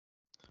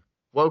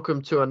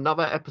Welcome to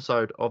another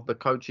episode of the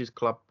Coaches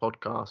Club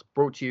podcast,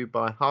 brought to you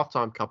by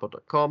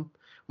halftimecouple.com.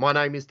 My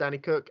name is Danny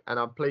Cook, and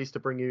I'm pleased to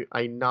bring you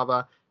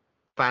another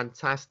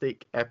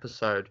fantastic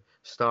episode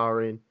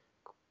starring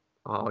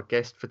our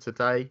guest for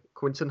today,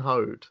 Quentin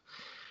Hoad.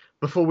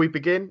 Before we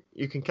begin,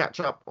 you can catch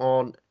up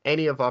on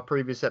any of our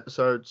previous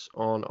episodes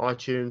on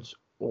iTunes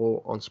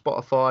or on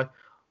Spotify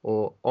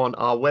or on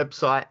our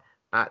website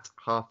at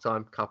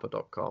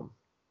halftimecouple.com.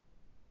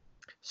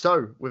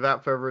 So,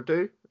 without further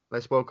ado,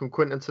 let's welcome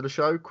Quentin to the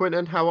show.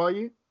 Quentin, how are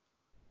you?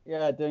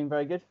 Yeah, doing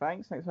very good,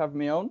 thanks. Thanks for having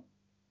me on.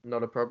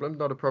 Not a problem,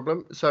 not a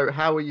problem. So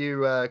how are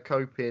you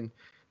coping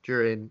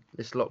during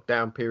this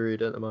lockdown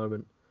period at the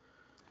moment?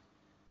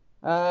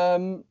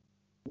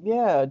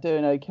 Yeah,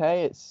 doing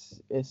okay.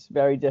 It's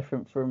very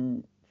different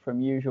from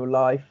usual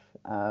life,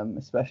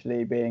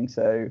 especially being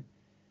so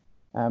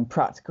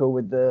practical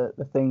with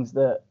the things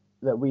that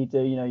we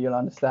do. You know, you'll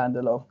understand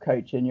a lot of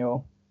coaching.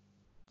 You're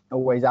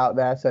always out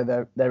there,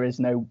 so there is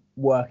no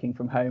working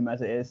from home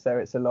as it is. So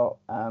it's a lot.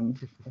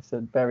 It's a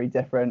very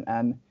different,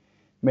 and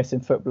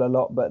missing football a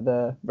lot. But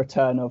the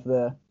return of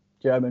the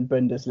German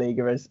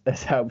Bundesliga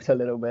has helped a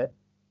little bit.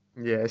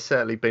 Yeah, it's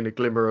certainly been a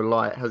glimmer of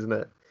light, hasn't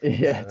it?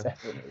 Yeah,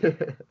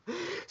 definitely.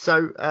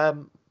 So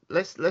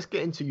let's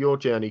get into your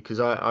journey, because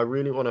I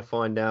really want to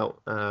find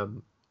out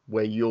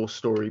where your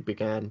story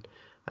began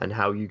and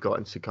how you got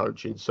into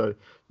coaching. So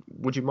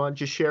would you mind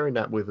just sharing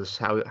that with us,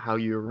 how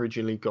you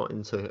originally got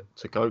into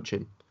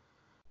coaching?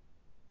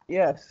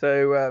 Yeah,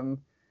 so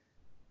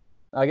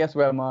I guess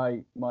where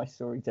my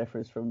story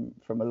differs from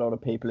a lot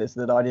of people is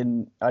that I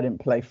didn't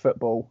play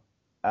football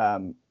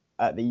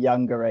at the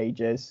younger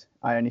ages.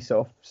 I only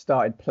sort of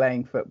started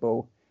playing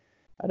football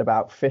at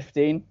about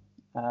 15.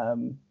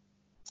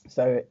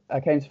 So I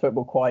came to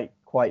football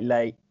quite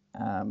late,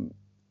 and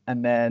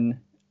then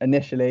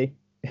initially,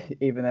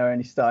 even though I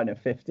only started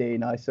at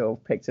 15, I sort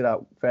of picked it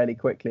up fairly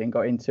quickly and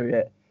got into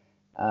it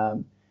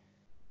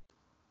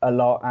a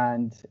lot,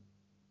 and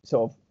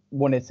sort of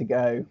wanted to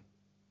go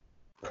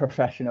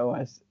professional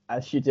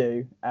as you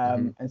do.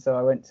 And so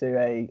I went to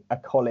a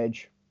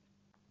college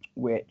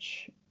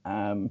which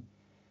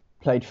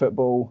played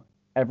football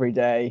every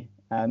day,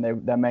 and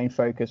their main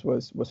focus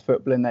was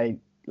football, and they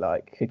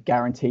could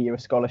guarantee you a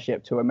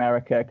scholarship to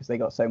America because they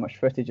got so much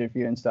footage of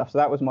you and stuff. So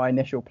that was my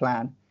initial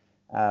plan.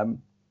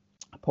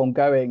 Upon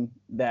going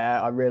there,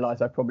 I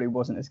realized I probably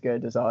wasn't as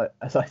good as I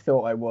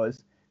thought I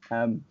was.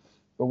 But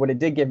what it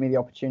did give me the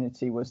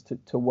opportunity was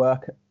to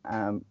work,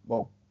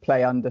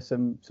 play under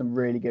some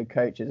really good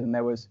coaches, and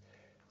there was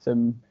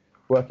some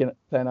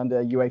playing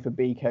under UEFA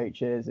B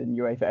coaches and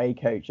UEFA A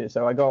coaches.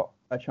 So I got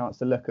a chance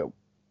to look at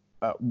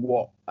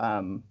what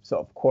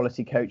sort of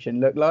quality coaching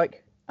looked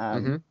like.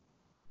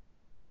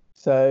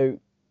 So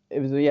it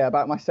was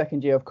about my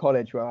second year of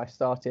college where I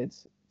started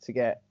to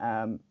get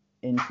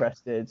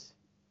interested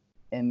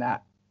in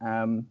that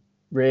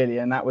really,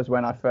 and that was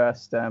when I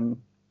first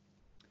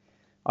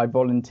I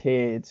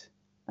volunteered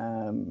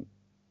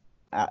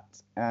at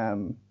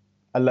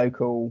a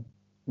local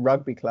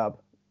rugby club.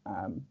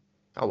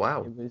 Oh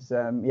wow! It was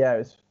it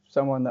was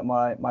someone that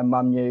my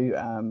mum knew,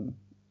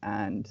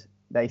 and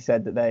they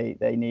said that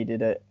they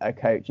needed a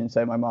coach, and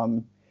so my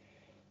mum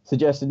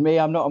suggested me.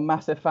 I'm not a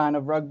massive fan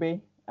of rugby,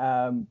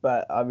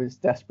 but I was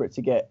desperate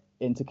to get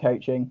into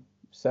coaching,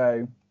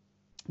 so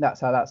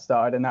that's how that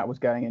started, and that was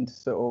going into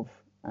sort of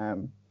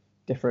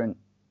different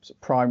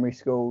primary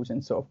schools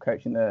and sort of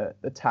coaching the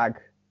tag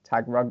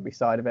rugby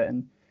side of it,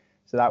 and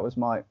so that was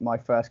my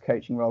first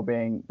coaching role,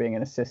 being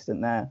an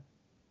assistant there.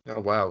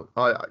 Oh wow!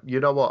 You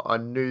know what? I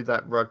knew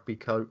that rugby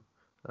coat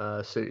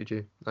suited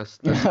you. That's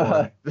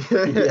why.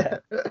 Yeah.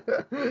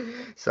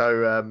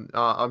 So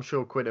I'm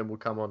sure Quentin will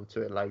come on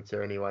to it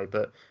later anyway.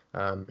 But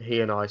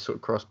he and I sort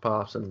of crossed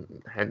paths,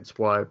 and hence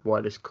why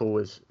this call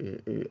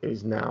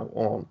is now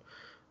on.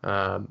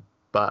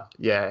 But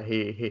yeah,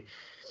 he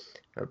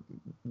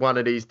one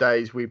of these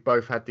days we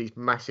both had these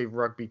massive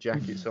rugby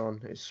jackets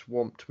on. It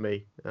swamped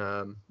me.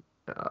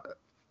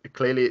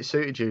 Clearly it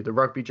suited you. The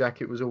rugby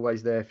jacket was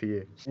always there for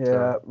you.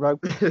 Yeah,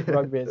 rugby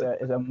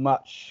is a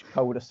much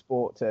colder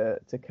sport to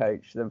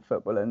coach than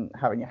football, and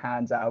having your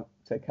hands out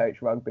to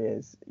coach rugby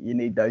you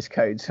need those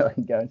codes, I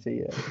can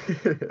guarantee you.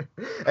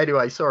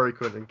 Anyway, sorry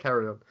Quentin,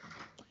 carry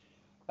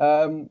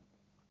on.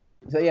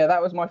 So yeah,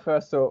 that was my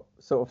first sort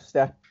of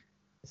step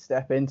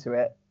into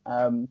it,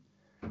 and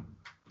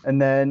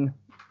then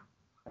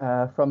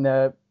from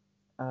there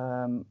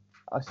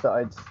I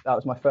started. That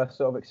was my first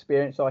sort of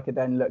experience, so I could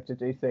then look to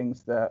do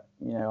things that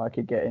I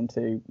could get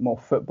into more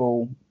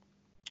football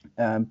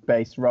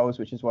based roles,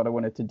 which is what I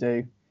wanted to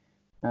do.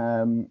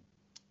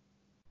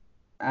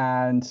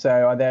 And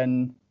so I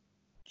then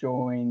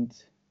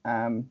joined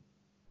a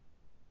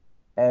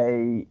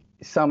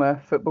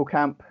summer football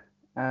camp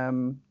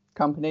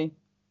company.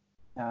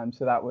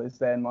 So that was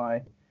then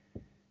my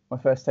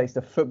first taste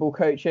of football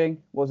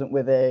coaching. Wasn't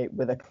with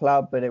a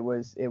club, but it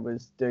was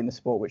doing the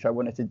sport which I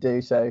wanted to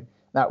do. So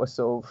that was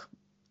sort of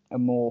a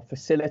more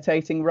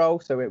facilitating role.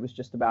 So it was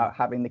just about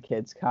having the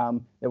kids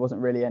come. There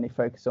wasn't really any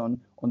focus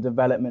on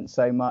development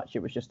so much.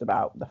 It was just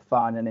about the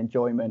fun and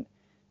enjoyment.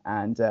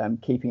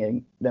 and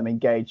keeping them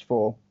engaged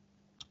for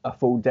a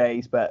full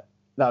days. But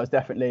that was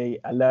definitely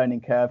a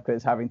learning curve,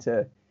 because having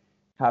to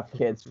have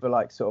kids for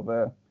like sort of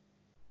a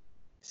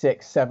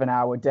 6-7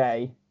 hour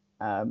day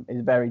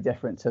is very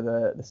different to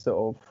the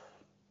sort of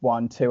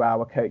 1-2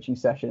 hour coaching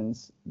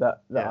sessions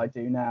that I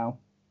do now.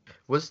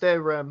 Was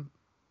there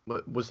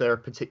a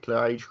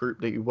particular age group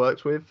that you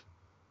worked with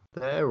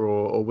there,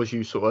 or was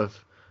you sort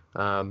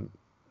of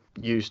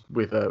used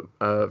with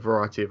a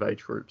variety of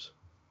age groups?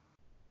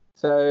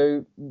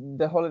 So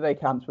the holiday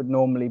camps would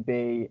normally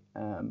be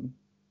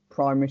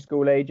primary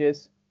school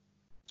ages,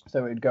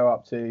 so it would go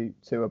up to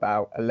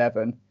about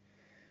 11.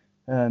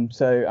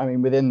 So I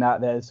mean, within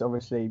that, there's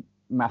obviously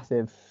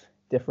massive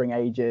differing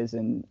ages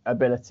and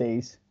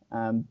abilities,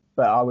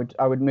 but I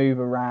would move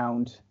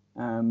around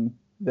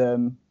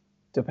them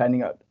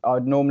depending on. I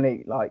would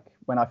normally, like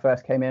when I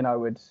first came in, I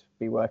would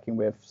be working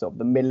with sort of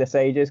the middlest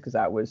ages, because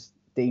that was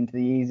deemed the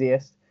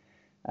easiest.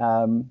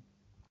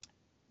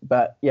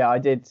 But yeah, I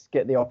did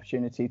get the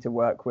opportunity to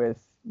work with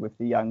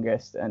the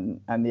youngest and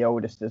the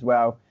oldest as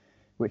well,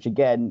 which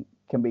again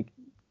can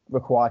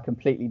require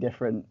completely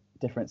different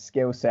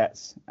skill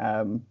sets,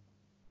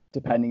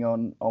 depending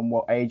on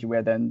what age you're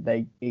with, and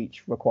they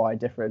each require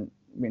different,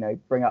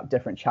 bring up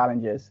different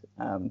challenges.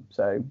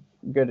 So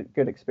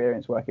good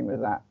experience working with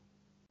that.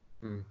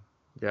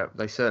 Yeah,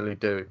 they certainly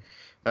do.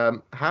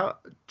 How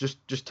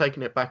just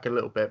taking it back a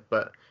little bit,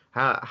 but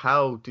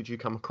how did you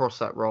come across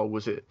that role?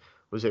 Was it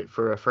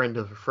for a friend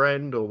of a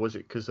friend, or was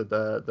it because of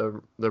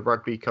the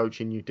rugby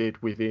coaching you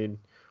did within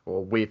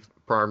or with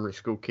primary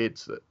school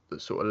kids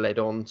that sort of led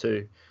on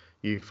to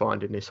you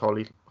finding this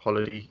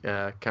holiday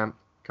camp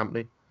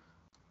company?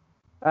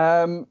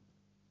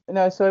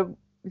 No, so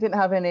we didn't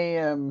have any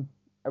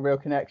real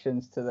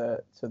connections to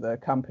the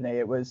company.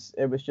 It was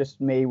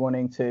just me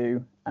wanting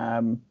to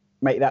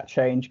make that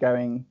change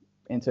going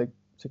into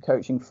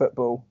coaching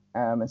football,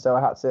 and so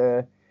I had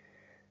to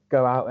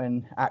go out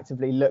and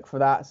actively look for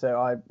that. So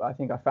I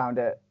think I found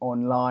it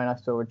online. I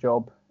saw a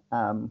job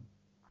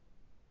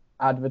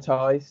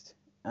advertised,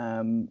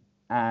 and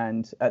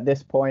at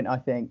this point I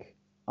think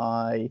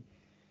I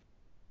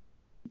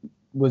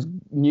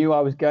knew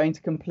I was going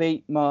to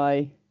complete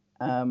my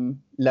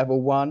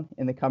level 1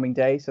 in the coming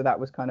days, so that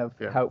was kind of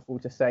helpful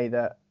to say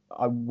that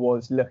I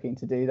was looking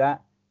to do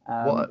that.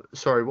 What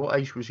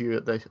age was you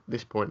at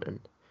this point in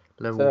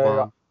level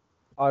 1?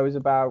 I was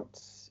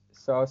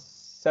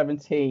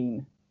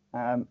 17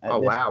 at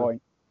this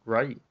point.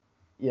 Great.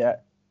 Yeah,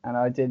 and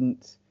I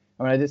didn't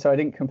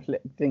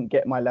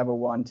get my level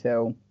 1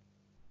 till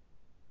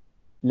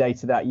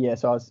later that year.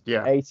 So I was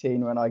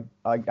 18 when I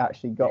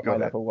actually got my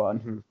level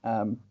 1.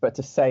 Mm-hmm. But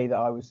to say that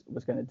I was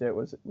going to do it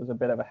was a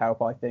bit of a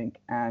help, I think,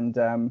 and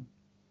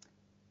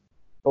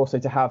also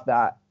to have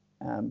that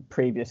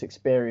previous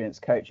experience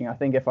coaching. I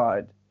think if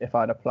I'd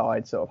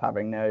applied sort of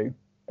having no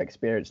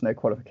experience, no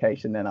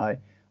qualification, then I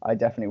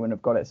definitely wouldn't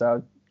have got it. So I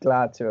was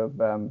glad to have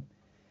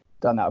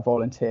done that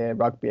volunteer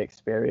rugby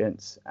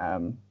experience,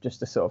 just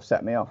to sort of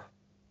set me off.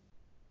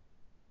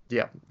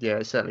 Yeah,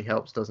 it certainly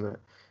helps, doesn't it?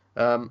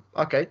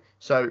 Okay,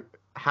 so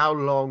how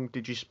long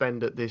did you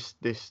spend at this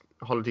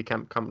holiday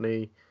camp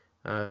company?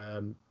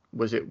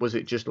 Was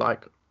it just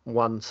like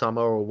one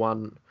summer or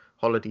one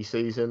holiday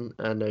season,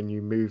 and then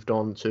you moved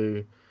on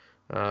to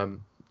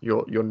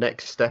your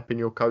next step in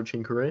your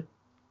coaching career?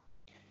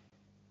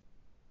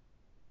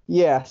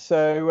 Yeah,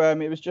 so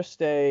it was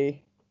just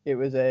a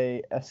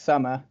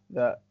summer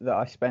that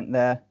I spent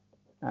there,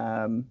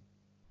 and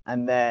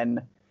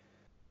then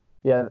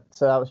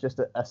so that was just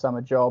a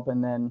summer job,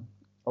 and then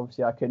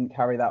obviously I couldn't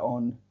carry that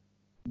on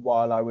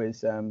while I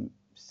was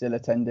still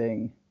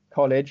attending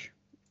college.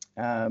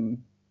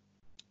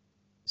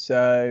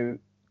 So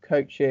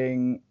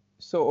coaching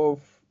sort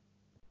of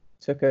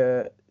took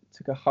a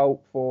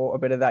halt for a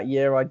bit of that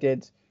year. I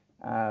did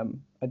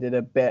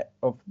a bit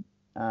of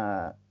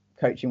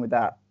coaching with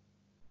that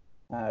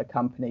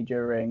company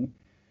during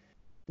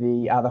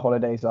the other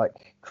holidays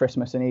like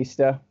Christmas and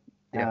Easter.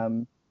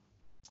 And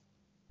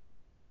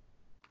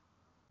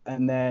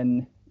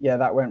then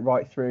that went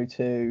right through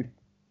to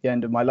the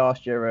end of my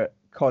last year at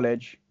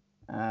college,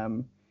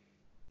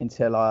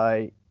 until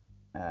I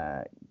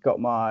got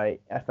my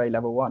FA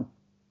level 1.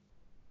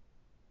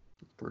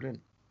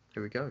 Brilliant.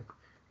 Here we go.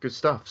 Good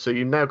stuff. So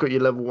you've now got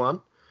your level 1.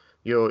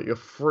 You're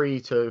free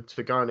to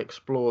go and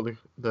explore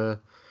the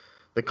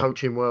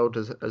coaching world,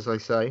 as they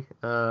say.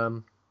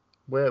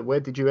 Where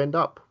did you end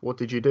up? What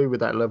did you do with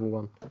that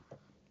level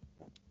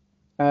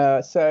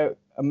 1? So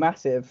a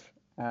massive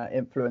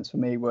influence for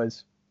me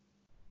was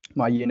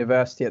my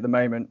university at the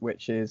moment,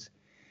 which is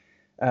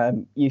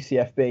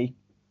UCFB.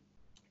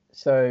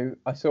 So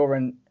I saw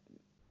an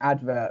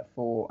advert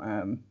for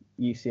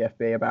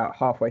UCFB about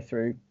halfway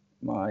through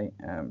my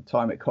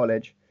time at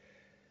college,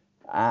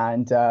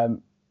 and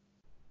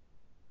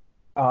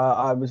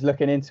I was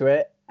looking into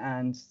it,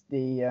 and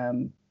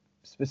the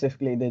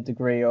specifically the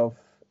degree of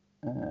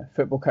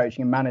football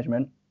coaching and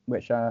management,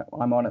 which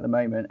I'm on at the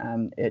moment,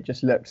 and it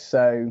just looked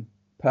so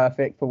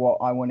perfect for what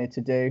I wanted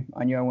to do.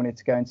 I knew I wanted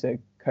to go into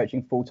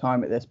coaching full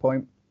time at this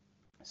point,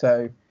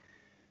 So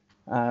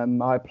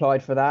I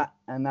applied for that,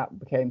 and that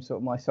became sort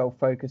of my sole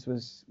focus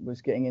was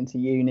getting into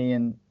uni.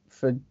 And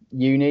for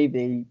uni,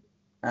 the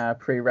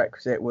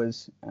prerequisite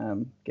was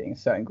getting a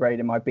certain grade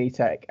in my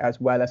BTEC, as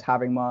well as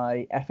having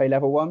my FA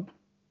level 1.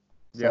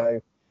 So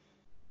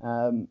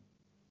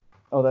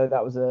although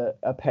that was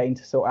a pain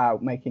to sort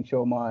out, making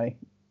sure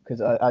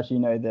because as you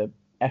know, the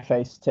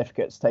FA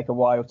certificates take a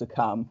while to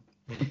come.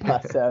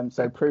 But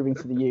so proving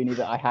to the uni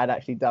that I had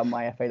actually done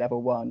my FA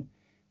level 1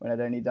 when I'd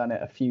only done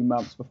it a few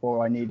months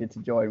before I needed to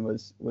join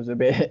was a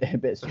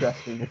bit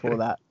stressful before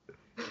that.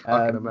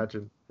 I can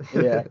imagine.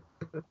 Yeah.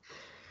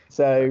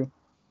 So,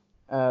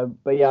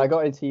 but yeah, I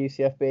got into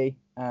UCFB.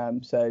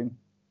 So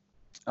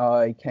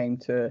I came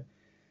to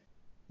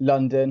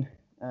London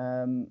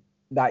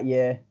that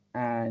year,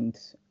 and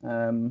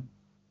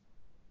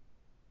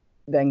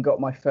then got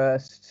my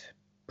first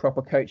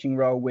proper coaching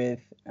role with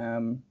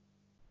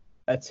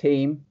a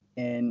team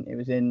it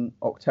was in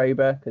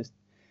October, because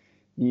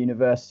the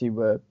university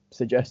were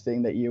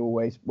suggesting that you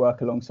always work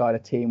alongside a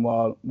team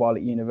while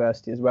at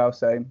university as well.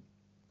 So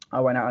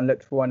I went out and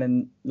looked for one,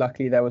 and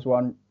luckily there was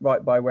one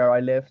right by where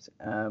I lived,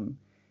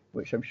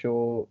 which I'm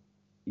sure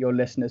your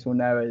listeners will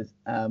know as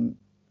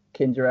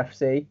Kinder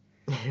FC.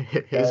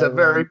 It's a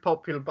very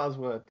popular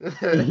buzzword.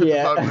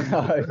 Yeah,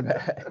 I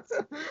bet.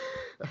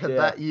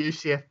 That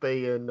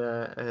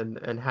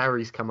UCFB and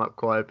Harry's come up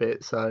quite a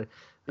bit, so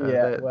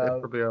they're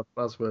probably our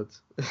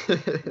buzzwords.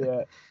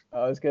 Yeah,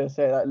 I was going to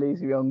say that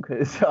leads me on,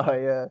 because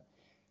I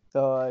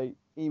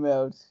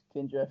emailed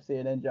Kinder FC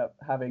and ended up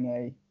having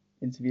a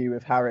interview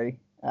with Harry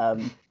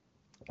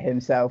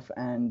himself,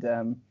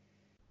 and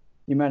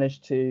he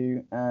managed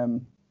to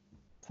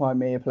find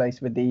me a place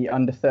with the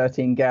under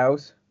 13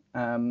 girls,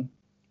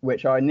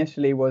 which I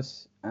initially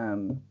was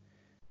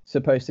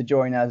supposed to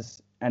join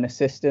as an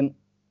assistant,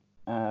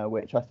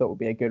 which I thought would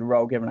be a good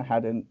role, given I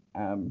hadn't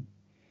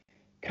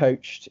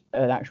coached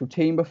an actual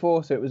team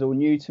before. So it was all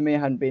new to me. I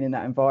hadn't been in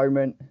that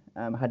environment.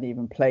 I hadn't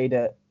even played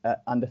at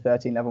under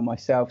 13 level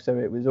myself. So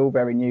it was all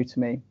very new to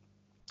me.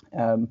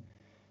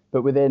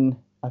 But within,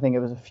 I think it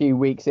was a few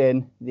weeks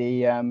in,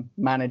 the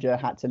manager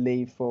had to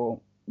leave for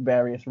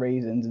various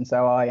reasons. And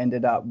so I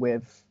ended up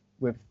with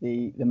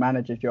the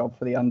manager job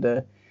for the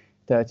under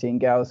 13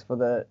 girls for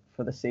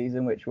the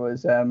season, which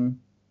was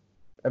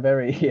a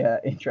very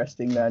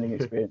interesting learning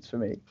experience for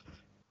me.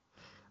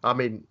 I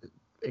mean,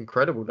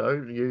 incredible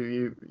though.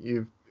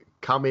 You've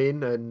come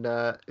in and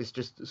it's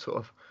just sort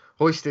of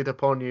hoisted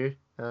upon you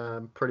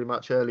pretty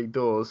much early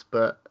doors,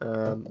 but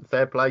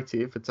fair play to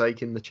you for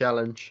taking the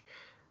challenge.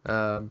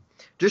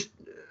 Just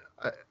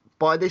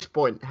by this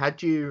point,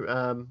 had you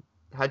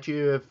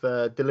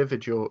have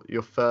delivered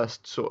your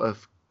first sort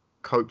of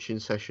coaching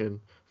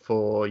session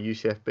for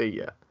UCFB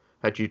yet?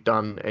 Had you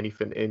done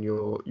anything in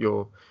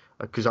your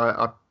because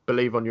I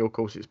believe on your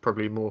course it's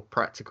probably more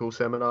practical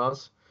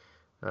seminars.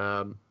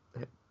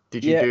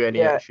 Did you do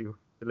any actual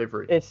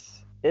delivery? It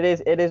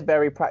is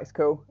very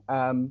practical.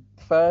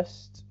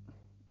 First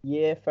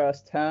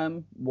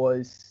term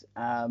was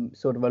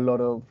sort of a lot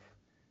of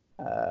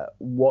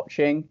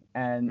watching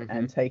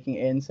and taking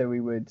it in. So we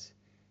would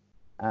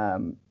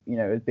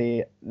it'd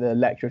be the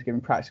lecturers giving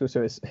practical,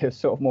 so it was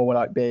sort of more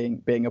like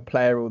being a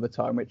player all the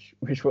time,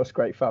 which was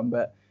great fun.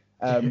 But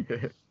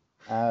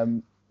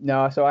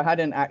no, so I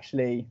hadn't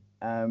actually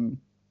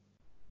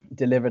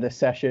delivered a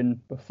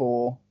session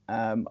before.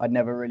 I'd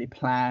never really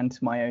planned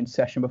my own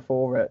session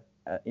before,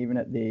 even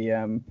at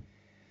the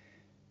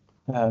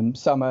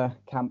summer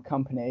camp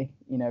company.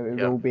 It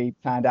would all be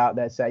planned out.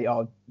 They'd say,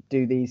 "Oh,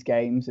 do these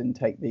games and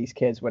take these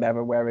kids,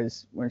 whatever."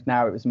 Whereas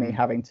now it was me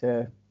having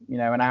to, an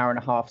hour and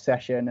a half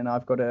session, and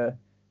I've got to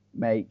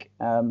make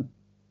a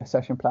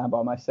session plan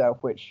by myself,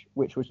 which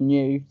was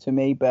new to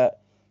me.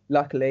 But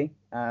luckily,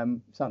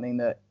 something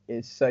that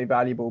is so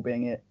valuable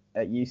being at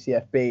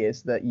UCFB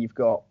is that you've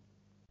got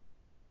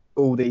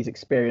all these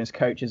experienced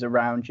coaches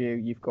around you.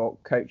 You've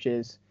got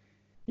coaches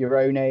your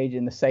own age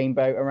in the same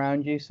boat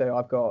around you. So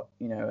I've got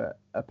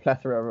a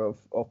plethora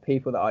of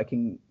people that I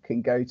can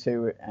go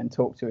to and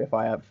talk to if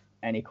I have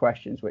any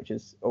questions, which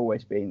has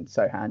always been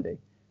so handy.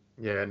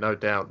 Yeah, no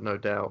doubt.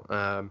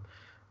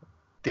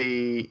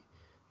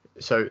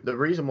 So the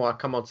reason why I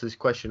come on to this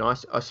question, I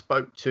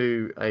spoke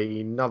to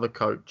another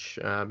coach.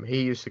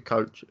 He used to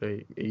coach.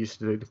 He used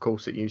to do the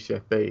course at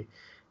UCFB.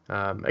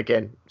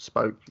 Again,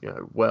 spoke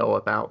well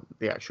about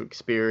the actual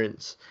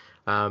experience.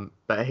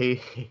 But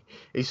he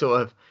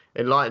sort of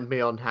enlightened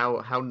me on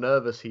how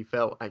nervous he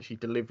felt actually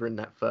delivering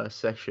that first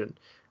session.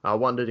 I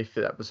wondered if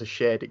that was a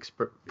shared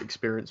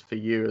experience for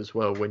you as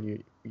well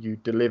when you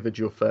delivered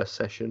your first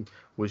session.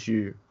 Was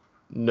you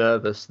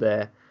nervous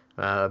there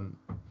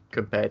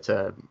compared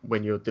to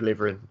when you're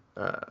delivering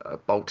a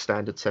bulk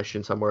standard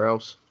session somewhere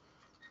else?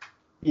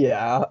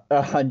 Yeah,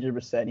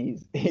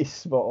 100%. He's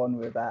spot on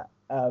with that.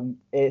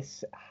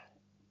 It's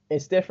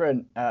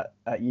different at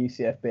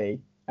UCFB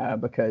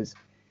because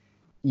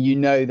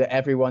that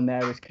everyone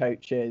there is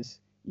coaches.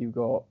 You've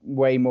got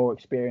way more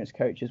experienced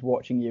coaches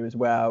watching you as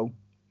well.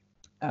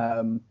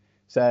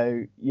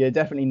 So you're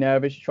definitely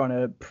nervous. You're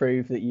trying to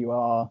prove that you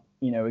are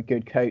a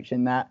good coach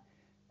in that.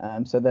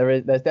 So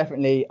there's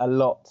definitely a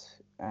lot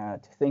to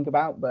think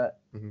about, but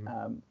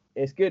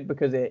it's good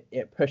because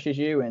it pushes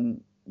you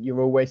and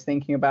you're always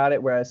thinking about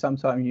it. Whereas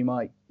sometimes you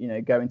might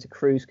go into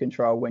cruise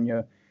control when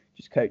you're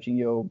just coaching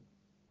your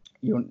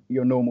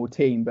normal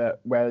team,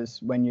 but whereas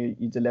when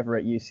you deliver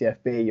at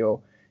UCFB,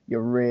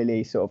 you're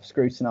really sort of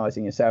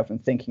scrutinizing yourself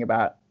and thinking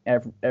about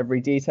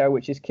every detail,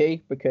 which is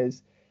key,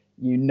 because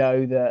you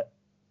know that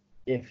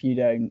if you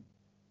don't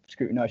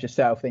scrutinize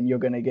yourself, then you're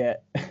going to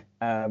get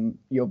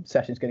your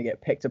session's going to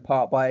get picked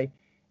apart by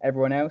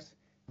everyone else.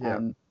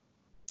 And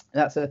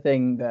that's the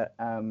thing that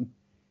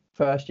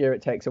first year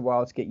it takes a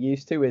while to get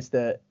used to, is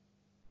that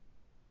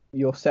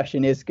your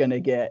session is going to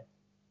get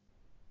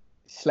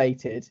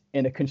slated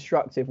in a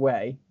constructive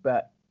way,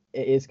 but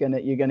you're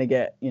going to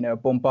get a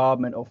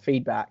bombardment of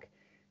feedback,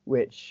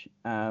 which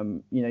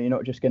you're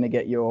not just going to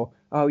get your,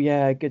 oh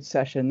yeah, good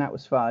session, that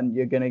was fun.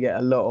 You're going to get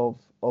a lot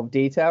of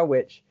detail,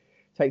 which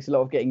takes a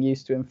lot of getting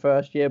used to in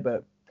first year,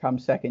 but come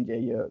second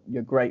year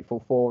you're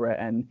grateful for it,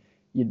 and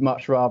you'd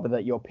much rather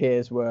that your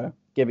peers were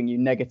giving you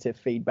negative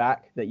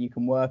feedback that you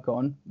can work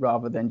on,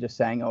 rather than just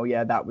saying, oh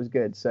yeah, that was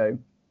good. So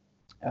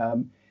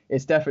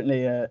it's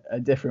definitely a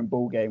different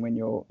ball game when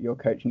you're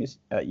coaching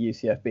at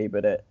UCFB,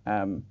 but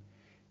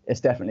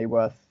it's definitely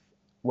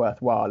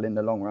worthwhile in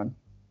the long run.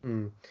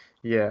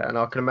 Yeah, and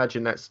I can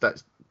imagine that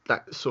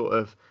sort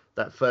of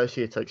that first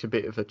year takes a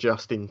bit of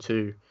adjusting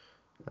to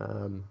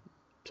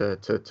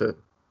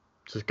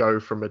go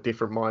from a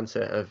different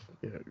mindset of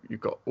you've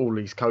got all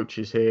these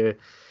coaches here.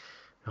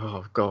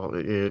 Oh God,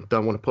 you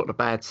don't want to put in a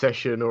bad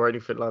session or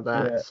anything like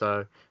that. Yeah.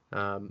 So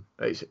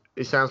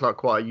it sounds like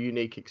quite a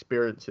unique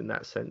experience in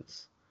that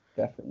sense.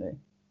 Definitely.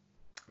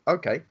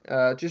 Okay,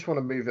 just want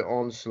to move it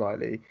on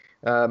slightly.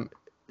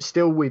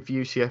 Still with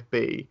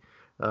UCFB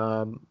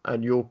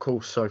and your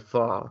course so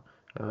far,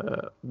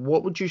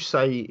 what would you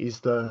say is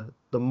the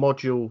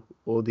module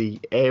or the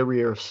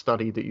area of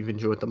study that you've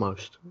enjoyed the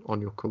most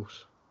on your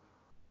course?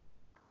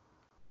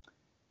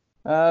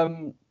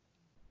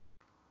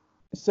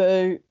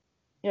 So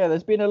yeah,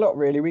 there's been a lot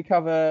really. We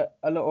cover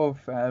a lot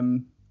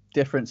of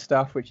different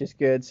stuff, which is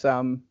good.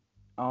 Some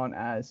aren't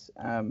as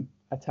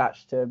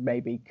attached to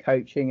maybe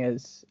coaching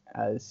as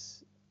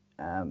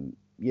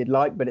you'd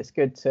like, but it's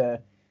good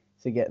to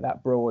get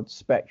that broad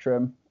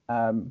spectrum.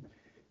 You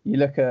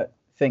look at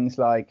things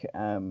like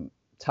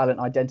talent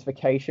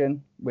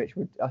identification, which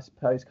I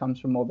suppose comes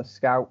from more the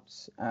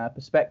scouts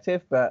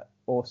perspective, but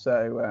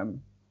also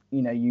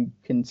you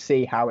can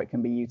see how it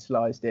can be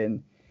utilized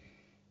in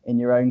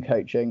your own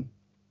coaching.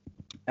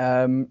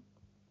 The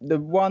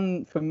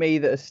one for me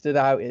that has stood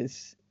out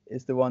is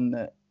the one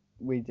that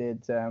we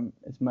did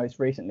as most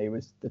recently,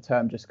 was the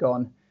term just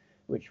gone,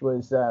 which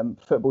was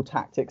football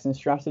tactics and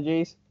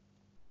strategies.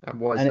 And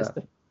what is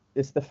that?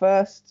 It's the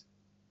first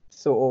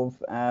sort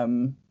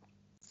of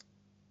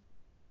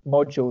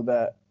module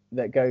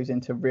that goes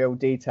into real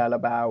detail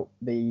about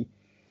the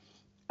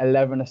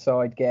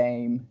 11-a-side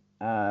game,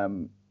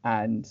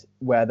 and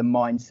where the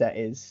mindset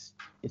is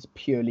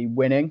purely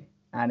winning,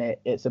 and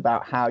it's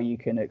about how you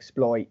can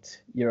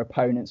exploit your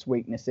opponent's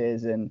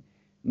weaknesses and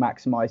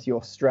maximize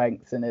your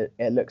strengths, and it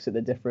looks at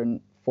the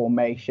different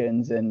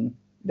formations and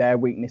their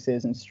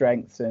weaknesses and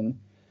strengths, and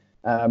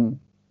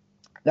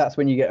that's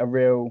when you get a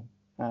real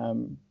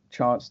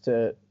chance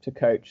to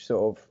coach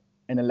sort of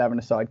an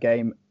 11-a-side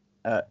game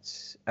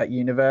at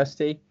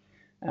university,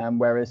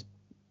 whereas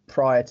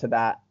prior to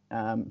that,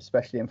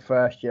 especially in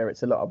first year,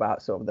 it's a lot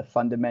about sort of the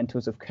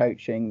fundamentals of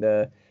coaching,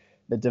 the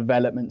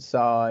development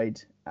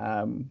side,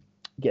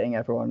 getting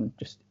everyone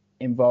just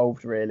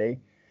involved really,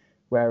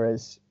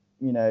 whereas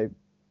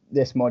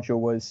this module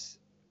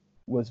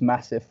was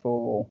massive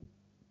for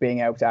being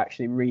able to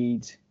actually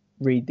read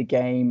the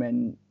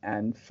game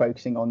and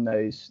focusing on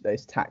those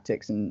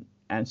tactics and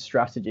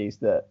strategies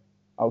that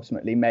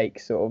ultimately make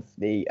sort of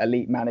the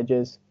elite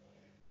managers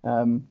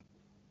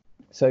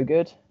so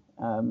good.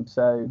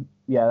 So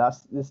yeah,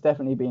 that's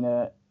definitely been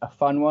a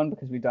fun one,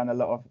 because we've done a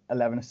lot of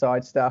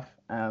 11-a-side stuff,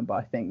 but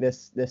I think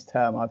this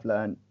term I've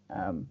learned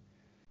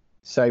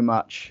so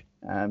much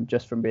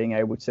just from being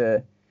able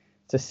to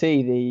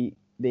see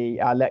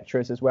our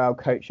lecturers as well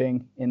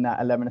coaching in that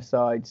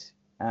 11-a-side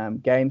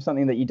game,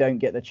 something that you don't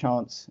get the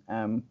chance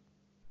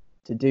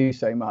to do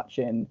so much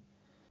in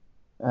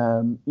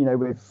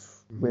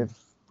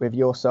with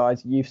your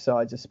sides, youth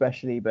sides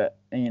especially, but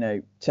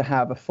to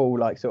have a full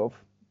sort of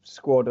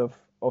squad of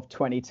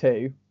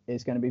 22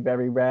 is going to be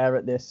very rare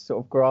at this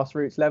sort of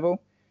grassroots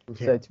level.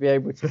 Yeah. So to be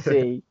able to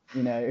see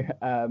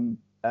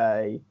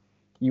a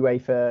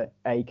UEFA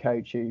A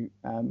coach who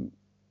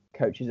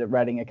coaches at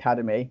Reading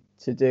Academy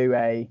to do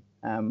a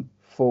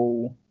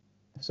full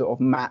sort of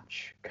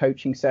match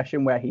coaching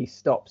session where he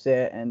stops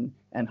it and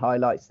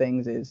highlights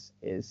things is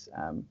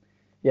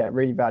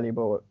really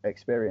valuable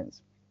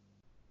experience.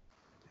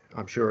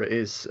 I'm sure it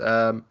is.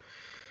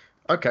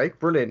 Okay,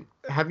 brilliant.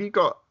 Have you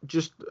got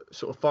just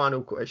sort of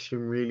final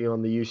question really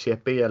on the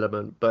UCFB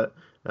element? But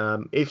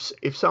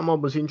if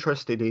someone was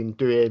interested in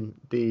doing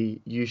the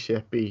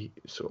UCFB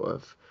sort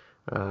of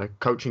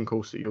coaching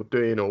course that you're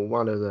doing, or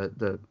one of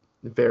the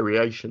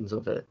variations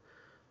of it,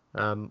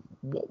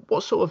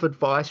 what sort of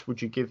advice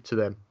would you give to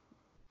them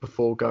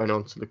before going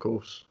on to the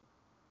course?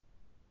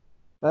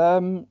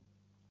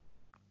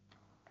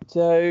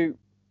 So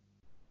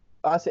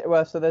I say,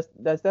 well, so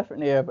there's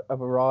definitely a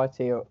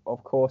variety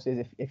of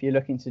courses. If you're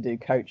looking to do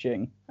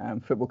coaching,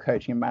 football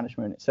coaching and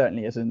management, it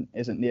certainly isn't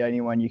the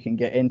only one you can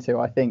get into.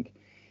 I think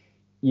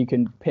you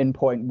can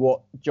pinpoint what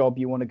job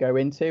you want to go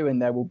into,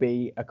 and there will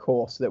be a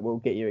course that will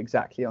get you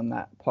exactly on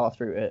that path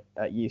route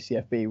at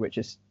UCFB, which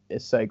is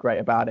so great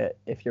about it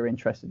if you're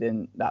interested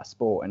in that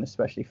sport, and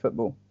especially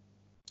football.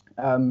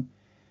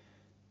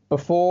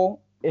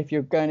 If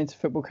you're going into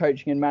football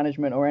coaching and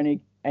management, or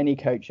any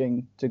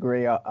coaching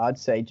degree, I'd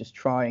say just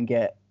try and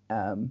get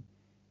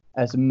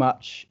as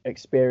much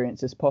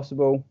experience as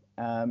possible,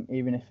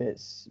 even if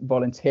it's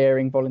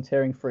volunteering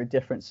for a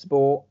different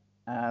sport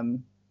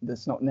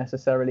that's not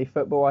necessarily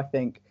football. I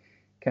think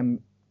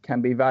can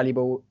be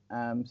valuable.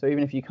 So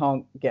even if you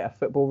can't get a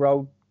football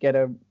role, get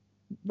a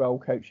role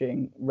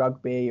coaching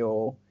rugby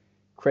or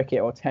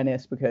cricket or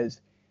tennis,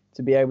 because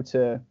to be able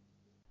to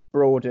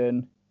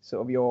broaden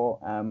sort of your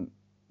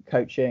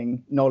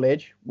coaching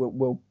knowledge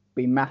will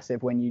be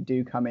massive when you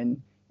do come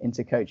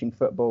into coaching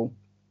football.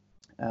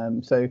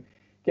 So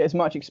get as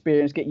much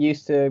experience, get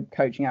used to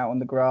coaching out on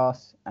the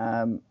grass,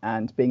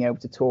 and being able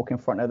to talk in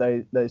front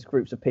of those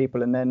groups of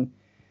people. And then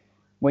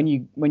when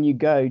you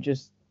go,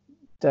 just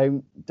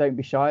don't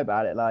be shy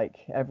about it. Like,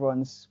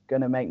 everyone's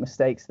going to make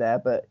mistakes there,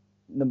 but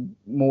the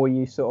more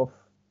you sort of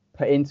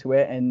put into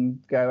it and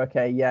go,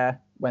 okay, yeah,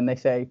 when they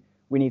say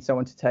we need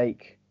someone to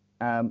take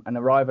an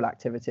arrival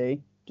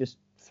activity, just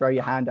throw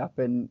your hand up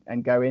and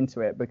go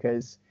into it,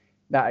 because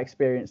that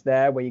experience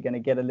there, where you're going to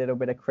get a little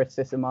bit of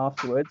criticism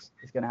afterwards,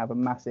 is going to have a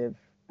massive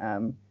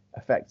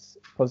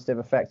positive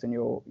effect on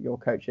your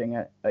coaching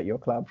at your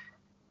club.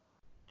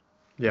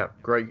 Yeah,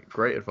 great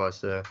advice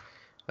there.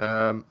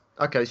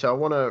 Okay, so I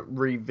want to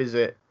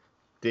revisit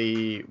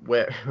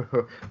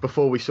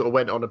before we sort of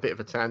went on a bit of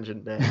a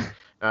tangent there,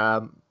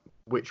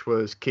 which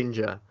was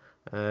Kinja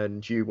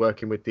and you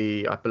working with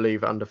the, I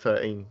believe, under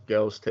 13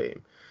 girls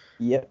team.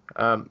 Yep.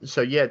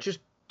 So yeah, just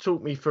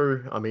talk me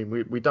through. I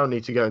mean, we don't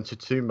need to go into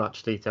too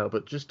much detail,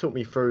 but just talk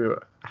me through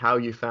how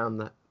you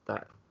found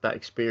that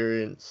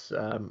experience.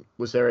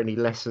 Was there any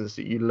lessons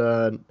that you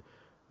learned,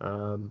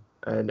 and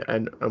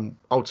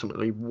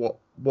ultimately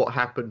what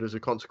happened as a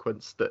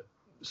consequence that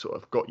sort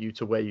of got you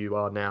to where you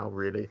are now,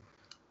 really?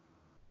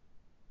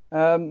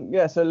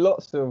 Yeah, so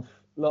lots of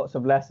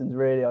lessons,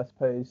 really, I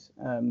suppose,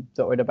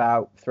 dotted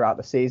about throughout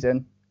the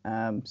season.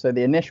 So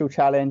the initial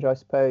challenge, I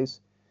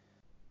suppose,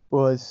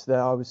 was that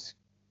I was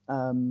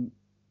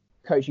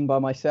coaching by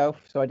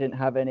myself, so I didn't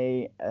have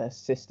any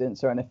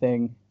assistants or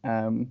anything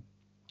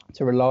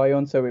to rely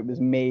on. So it was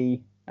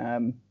me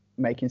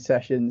making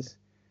sessions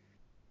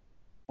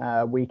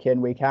week in,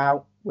 week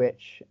out,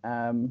 which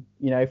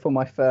for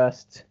my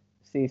first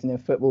season in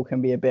football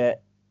can be a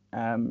bit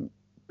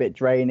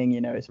draining.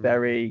 It's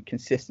very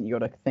consistent. You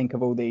got to think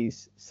of all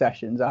these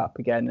sessions up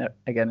again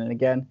and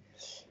again.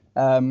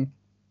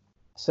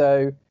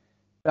 So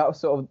that was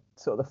sort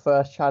of the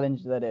first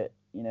challenge, that it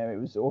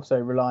was also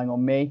relying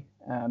on me.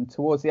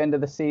 Towards the end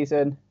of the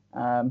season,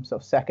 sort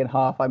of second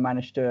half, I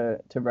managed to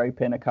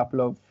rope in a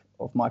couple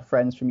of my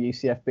friends from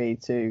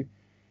UCFB to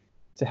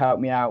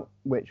help me out,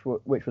 which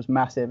was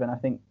massive. And I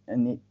think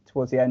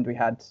towards the end we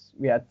had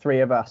 3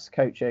 of us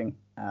coaching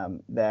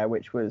there,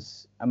 which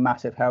was a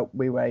massive help.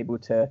 We were able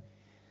to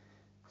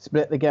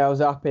split the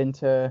girls up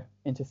into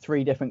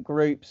 3 different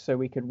groups, so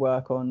we could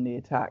work on the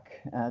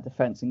attack,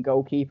 defense, and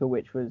goalkeeper,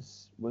 which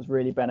was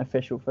really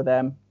beneficial for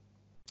them.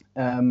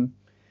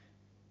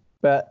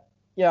 But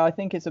yeah, I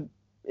think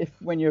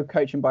when you're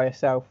coaching by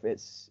yourself,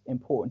 it's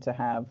important to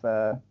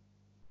have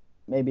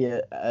maybe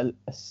a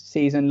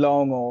season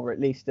long, or at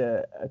least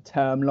a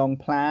term long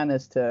plan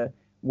as to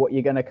what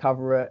you're going to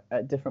cover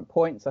at different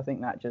points. I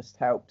think that just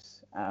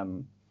helps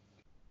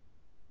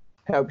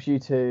you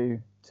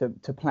to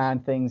plan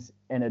things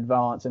in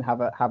advance and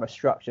have a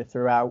structure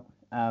throughout.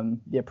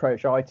 The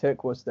approach I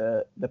took was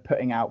the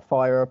putting out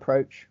fire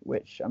approach,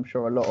 which I'm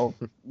sure a lot of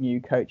new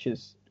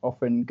coaches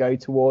often go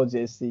towards,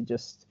 is to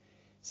just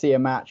see a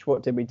match.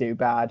 What did we do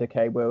bad?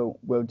 Okay,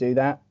 we'll do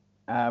that.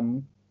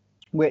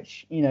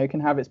 Which can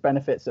have its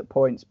benefits at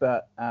points,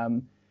 but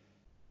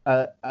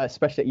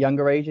especially at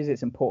younger ages,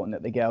 it's important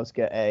that the girls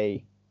get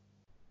a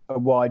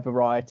wide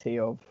variety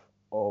of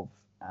sort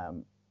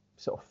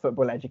of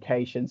football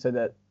education, so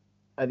that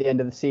at the end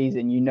of the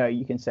season,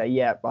 you can say,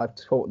 yeah, I've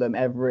taught them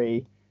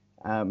every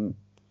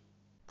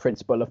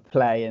principle of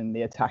play in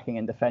the attacking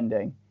and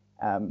defending,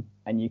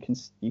 and you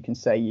can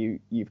say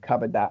you've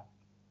covered that.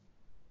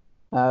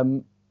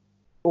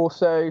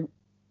 Also,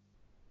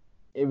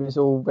 it was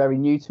all very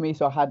new to me,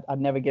 so I'd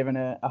never given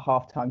a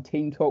halftime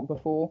team talk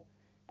before.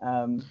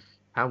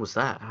 How was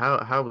that?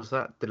 How was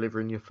that,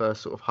 delivering your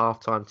first sort of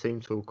halftime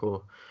team talk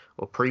or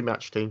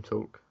pre-match team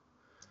talk?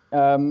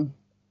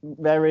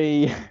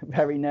 Very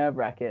very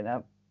nerve-wracking,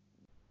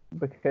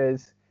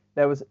 because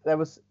there was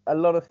a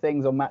lot of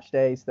things on match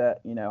days that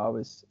I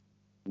was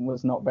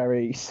not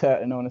very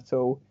certain on at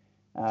all.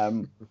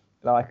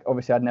 Like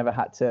obviously I'd never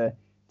had to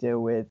deal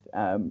with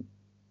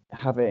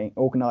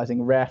organising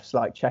refs,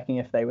 like checking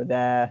if they were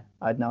there.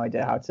 I had no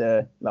idea how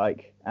to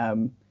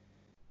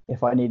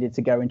if I needed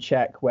to go and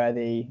check where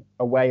the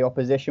away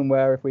opposition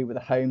were, if we were the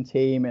home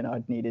team, and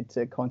I'd needed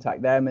to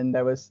contact them. And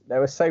there was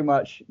so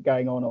much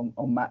going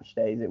on match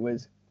days. It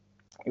was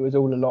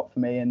all a lot for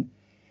me. And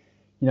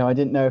I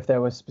didn't know if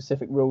there were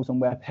specific rules on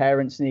where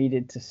parents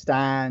needed to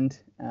stand.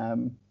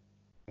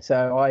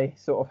 So I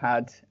sort of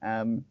had,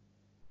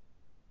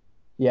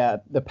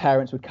 the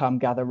parents would come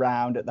gather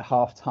round at the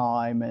half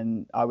time,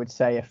 and I would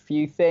say a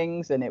few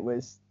things, and it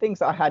was things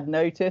that I had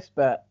noticed,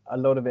 but a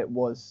lot of it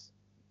was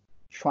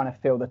trying to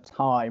fill the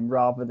time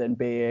rather than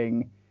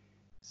being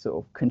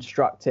sort of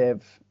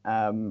constructive,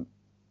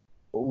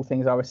 all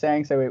things I was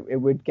saying. So it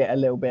would get a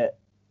little bit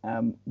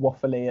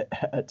waffly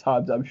at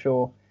times, I'm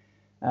sure.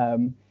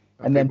 And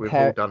then we've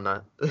all done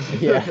that.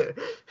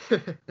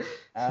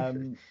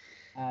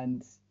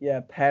 And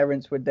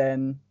parents would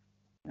then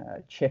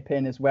chip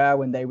in as well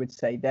when they would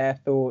say their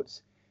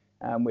thoughts,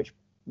 which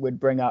would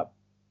bring up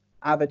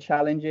other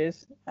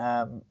challenges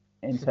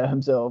in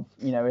terms of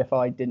if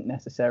I didn't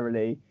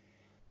necessarily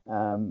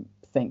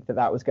think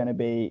that was going to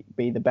be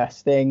the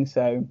best thing.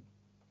 So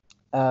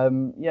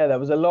there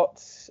was a lot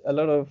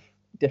of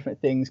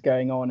different things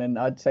going on, and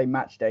I'd say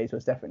match days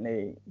was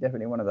definitely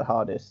one of the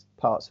hardest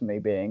parts for me,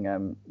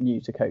 being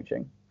new to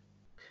coaching.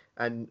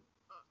 And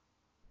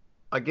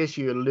I guess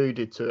you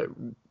alluded to it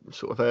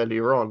sort of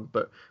earlier on,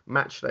 but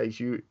match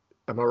days, am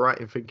I right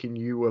in thinking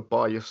you were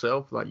by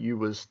yourself, like you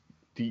was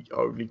the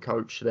only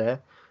coach there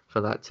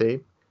for that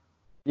team?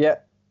 Yeah.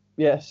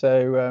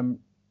 So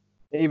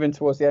even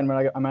towards the end,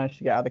 when I managed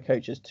to get other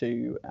coaches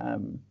to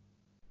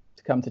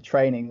come to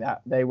training,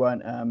 that they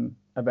weren't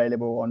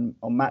available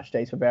on match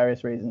days for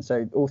various reasons.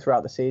 So all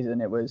throughout the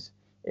season, it was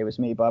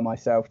me by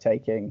myself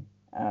taking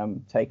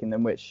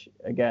them, which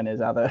again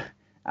is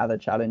other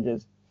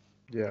challenges.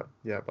 Yeah,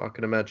 I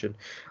can imagine.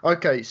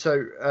 Okay,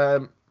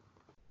 so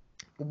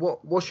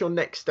what's your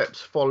next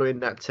steps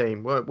following that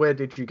team? Where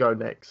did you go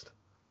next?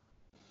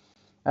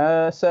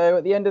 So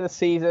at the end of the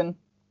season,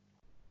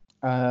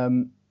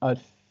 I'd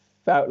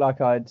felt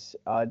like I'd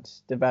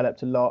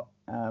developed a lot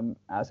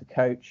as a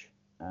coach,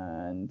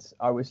 and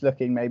I was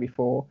looking maybe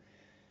for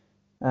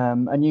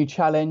a new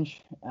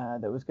challenge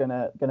that was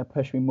gonna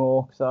push me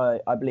more,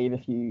 because I believe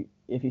if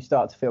you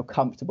start to feel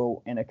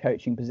comfortable in a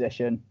coaching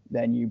position,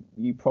 then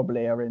you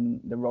probably are in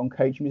the wrong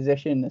coaching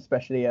position,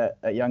 especially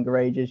at younger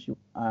ages.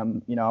 I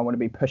want to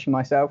be pushing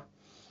myself.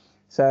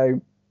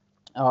 So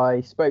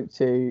I spoke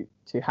to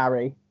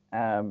Harry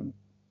and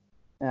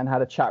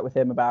had a chat with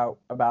him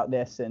about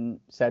this, and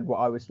said what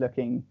I was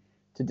looking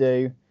to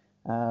do,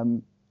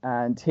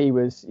 and he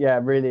was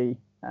really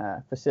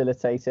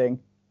facilitating.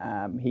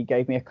 He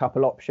gave me a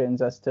couple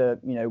options as to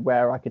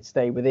where I could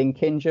stay within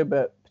Kinja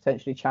but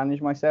potentially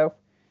challenge myself,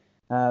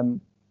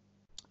 and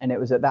it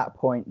was at that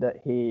point that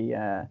he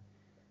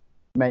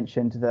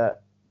mentioned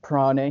that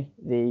Prani,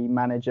 the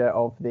manager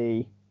of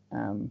the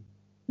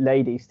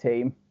ladies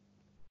team,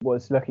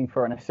 was looking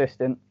for an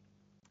assistant,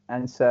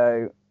 and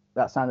so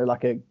that sounded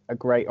like a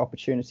great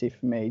opportunity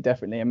for me.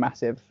 Definitely a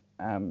massive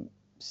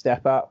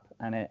step up,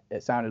 and it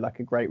sounded like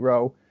a great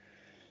role.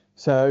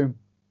 So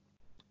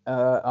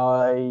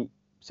I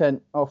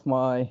sent off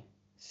my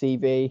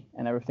CV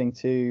and everything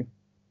to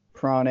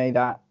Prani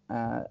that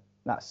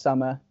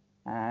summer,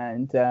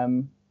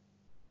 and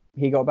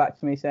he got back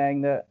to me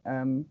saying that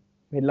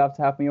he'd love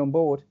to have me on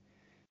board.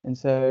 And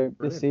so Brilliant.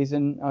 This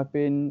season I've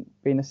been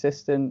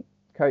assistant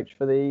coach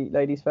for the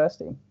ladies first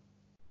team.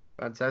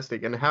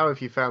 Fantastic. And how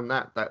have you found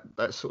that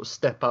sort of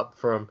step up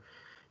from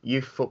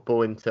youth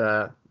football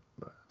into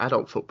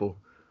adult football?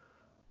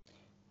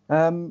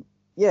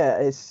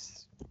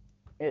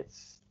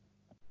 It's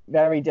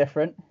very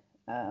different.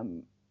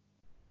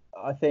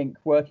 I think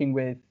working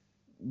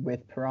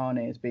with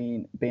Pirani has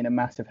been a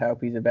massive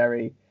help. He's a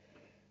very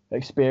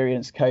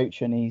experienced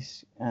coach, and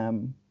he's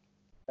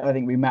I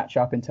think we match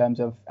up in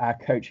terms of our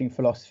coaching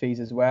philosophies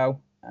as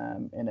well,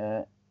 in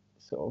a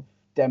sort of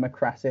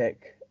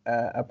democratic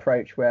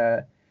approach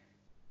where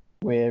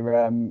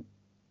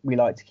we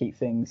like to keep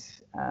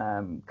things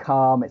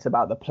calm. It's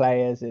about the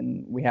players,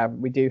 and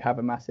we do have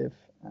a massive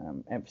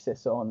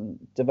emphasis on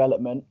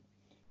development.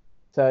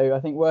 So I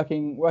think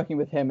working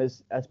with him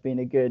has been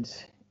a good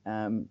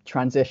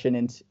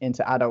transition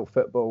into adult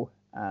football.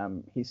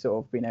 He's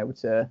sort of been able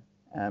to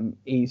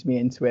ease me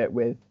into it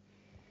with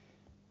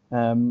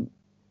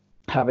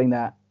having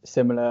that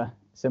similar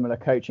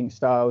coaching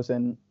styles.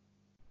 And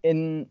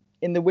in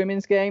the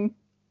women's game,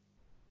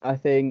 I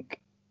think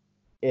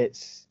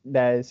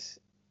there's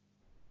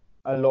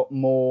a lot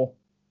more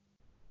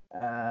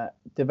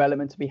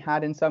development to be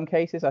had in some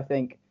cases. I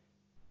think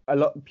a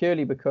lot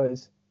purely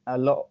because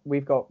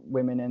we've got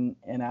women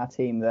in our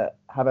team that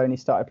have only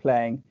started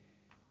playing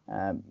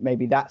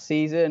maybe that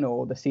season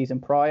or the season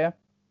prior,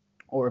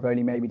 or have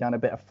only maybe done a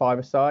bit of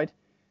five-a-side.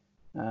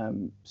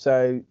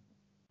 So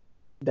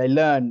they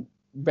learn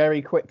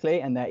very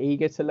quickly and they're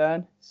eager to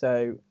learn.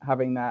 So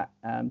having that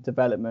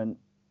development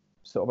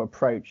sort of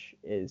approach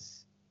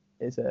is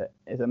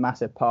a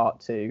massive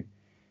part to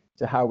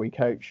how we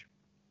coach.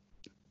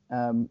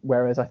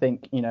 Whereas I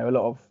think, a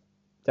lot of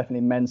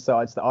definitely men's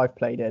sides that I've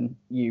played in,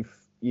 you've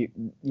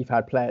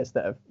had players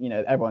that have,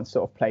 everyone's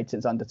sort of played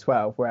since under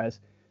 12, whereas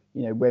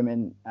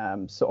women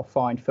sort of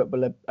find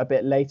football a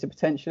bit later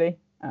potentially.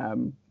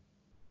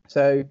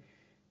 So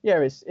yeah,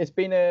 it's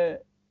been a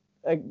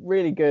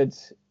really good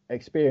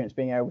experience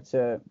being able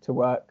to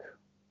work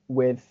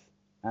with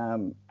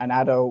an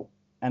adult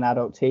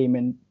team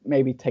and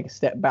maybe take a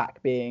step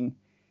back being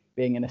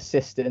an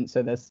assistant.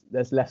 So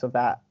there's less of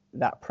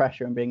that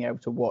pressure and being able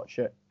to watch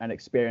an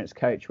experienced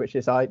coach, which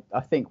is I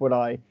think what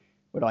I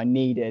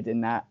needed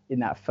in that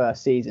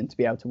first season, to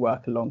be able to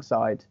work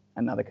alongside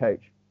another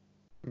coach.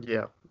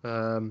 Yeah.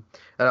 And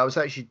I was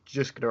actually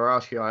just going to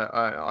ask you,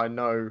 I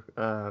know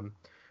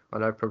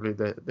probably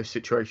the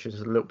situation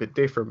is a little bit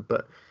different,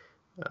 but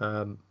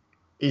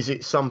is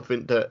it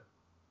something that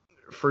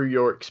through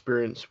your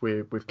experience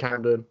with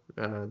Camden,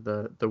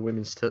 the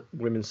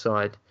women's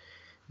side,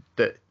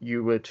 that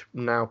you would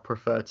now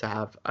prefer to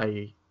have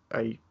a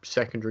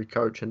secondary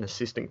coach, an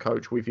assistant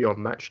coach with you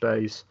on match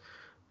days,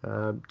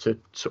 to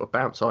sort of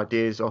bounce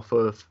ideas off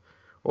of,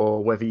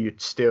 or whether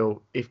you'd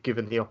still, if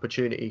given the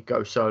opportunity,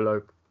 go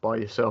solo by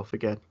yourself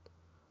again?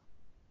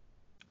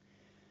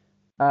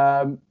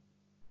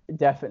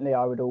 Definitely,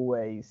 I would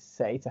always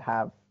say to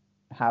have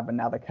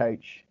another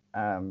coach.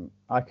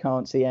 I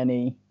can't see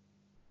any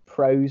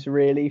pros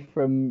really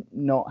from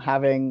not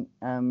having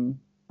an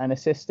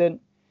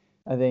assistant.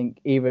 I think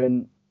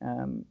even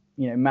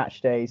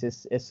match days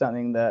is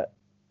something that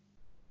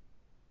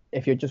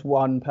if you're just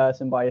one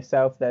person by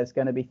yourself, there's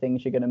going to be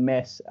things you're going to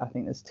miss. I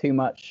think there's too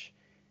much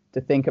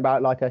to think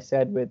about, like I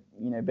said, with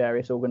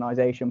various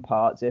organisation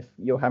parts. If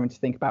you're having to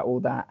think about all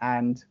that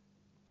and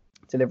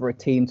deliver a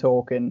team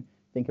talk and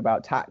think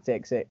about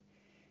tactics, it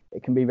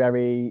can be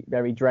very,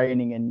 very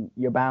draining, and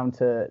you're bound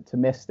to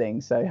miss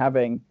things. So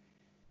having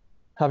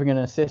an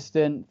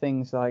assistant,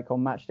 things like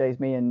on match days,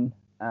 me and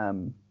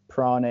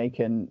Prane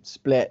can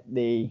split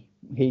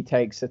he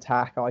takes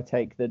attack, I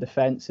take the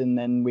defence, and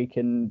then we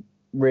can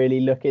really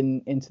look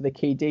into the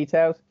key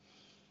details.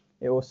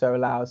 It also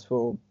allows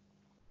for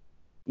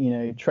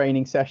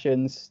training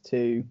sessions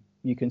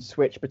you can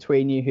switch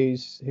between you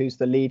who's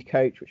the lead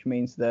coach, which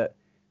means that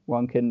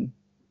one can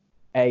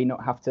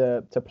not have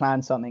to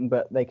plan something,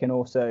 but they can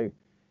also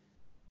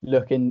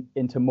look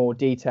into more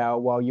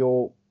detail while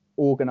you're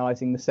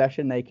organising the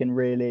session. They can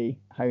really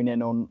hone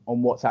in on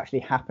what's actually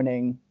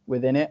happening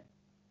within it.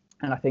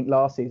 And I think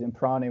last season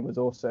Prane was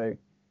also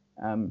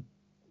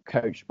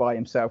coached by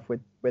himself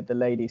with the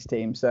ladies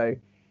team, so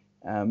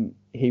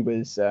he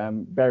was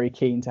very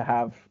keen to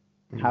have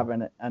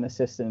an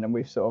assistant, and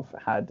we've sort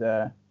of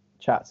had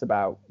chats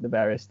about the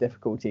various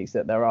difficulties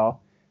that there are,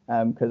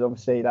 because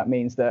obviously that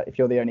means that if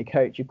you're the only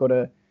coach, you've got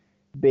to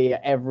be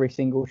at every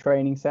single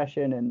training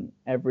session and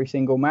every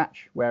single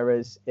match,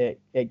 whereas it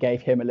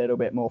gave him a little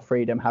bit more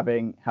freedom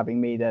having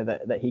me there,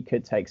 that he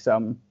could take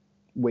some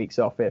weeks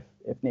off if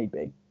need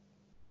be.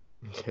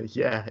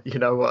 Yeah, you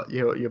know what,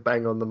 you're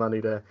bang on the money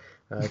there.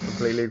 I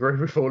completely agree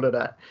with all of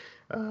that.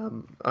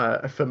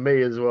 For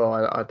me as well,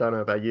 I don't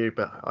know about you,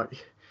 but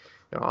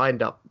I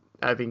end up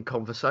having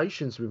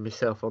conversations with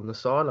myself on the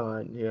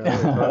sideline.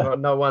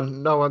 No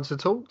one to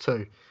talk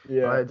to.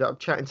 Yeah. I end up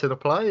chatting to the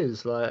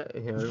players, like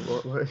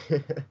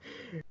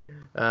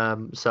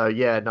So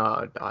yeah,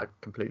 no, I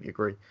completely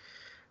agree.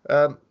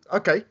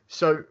 Okay,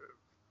 so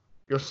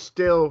you're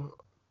still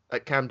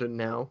at Camden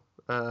now,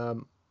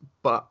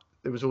 but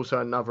there was also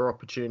another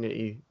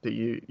opportunity that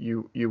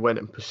you went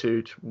and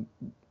pursued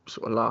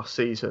sort of last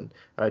season.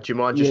 Do you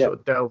mind just sort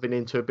of delving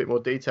into a bit more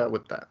detail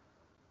with that?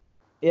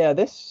 Yeah,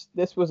 this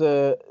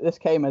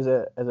came as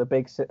a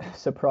big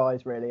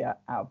surprise, really, out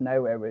of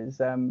nowhere. It was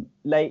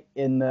late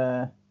in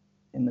the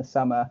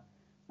summer,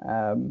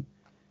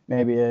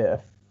 maybe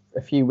a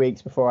few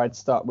weeks before I'd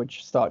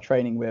start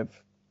training with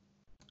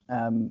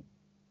the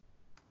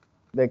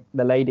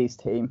ladies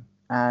team,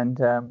 and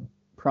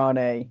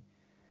Prane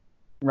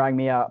rang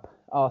me up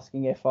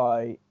asking if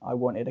I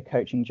wanted a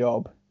coaching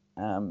job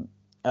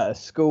at a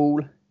school,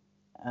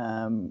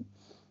 and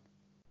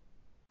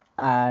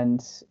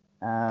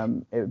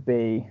it would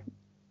be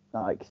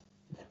like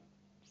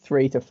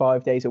 3 to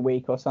 5 days a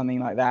week or something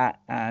like that,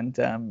 and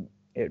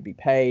it would be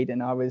paid.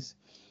 And I was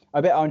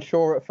a bit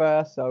unsure at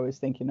first. I was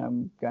thinking,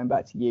 I'm going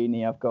back to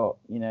uni, I've got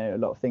a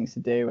lot of things to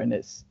do, and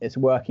it's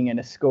working in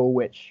a school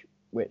which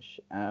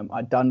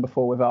I'd done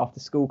before with after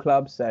school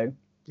clubs. So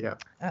yeah,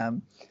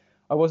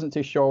 I wasn't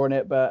too sure on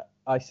it, but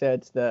I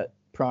said that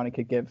Prane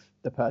could give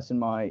the person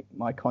my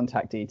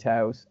contact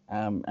details,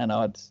 and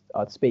I'd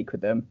speak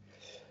with them,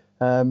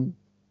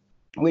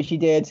 which he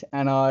did,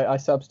 and I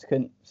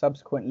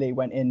subsequently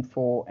went in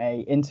for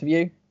a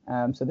interview.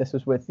 So this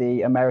was with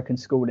the American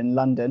school in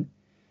London,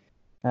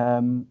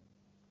 and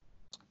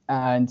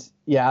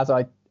yeah,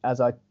 as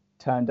I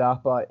turned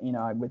up, I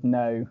with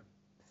no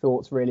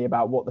thoughts really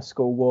about what the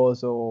school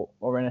was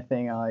or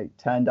anything. I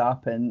turned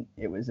up, and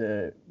it was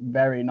a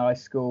very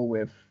nice school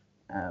with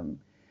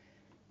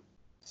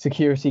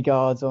security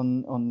guards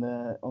on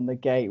the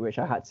gate, which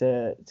I had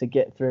to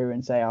get through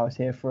and say I was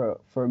here for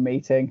a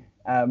meeting.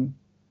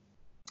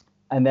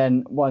 And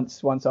then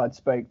once I'd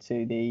spoke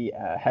to the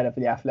head of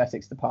the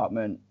athletics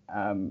department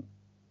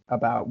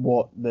about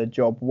what the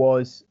job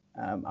was,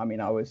 I mean,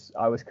 I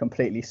was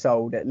completely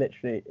sold.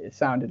 It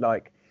sounded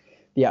like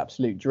the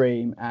absolute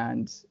dream,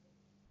 and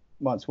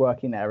once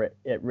working there,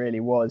 it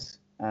really was.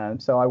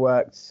 So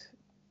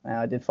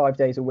I did 5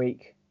 days a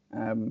week,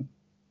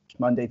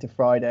 Monday to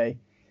Friday,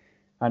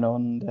 and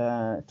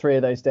on 3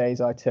 of those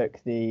days I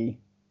took the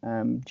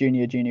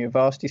junior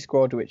varsity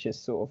squad, which is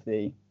sort of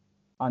the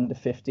under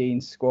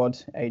 15 squad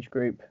age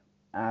group,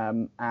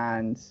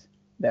 and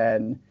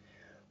then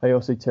I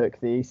also took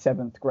the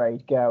 7th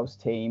grade girls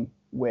team,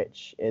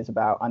 which is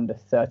about under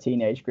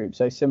 13 age group,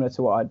 so similar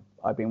to what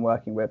I'd been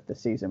working with the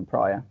season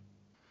prior.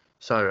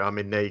 So, I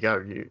mean, there you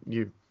go.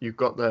 You've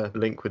got the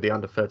link with the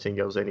under 13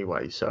 girls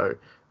anyway. So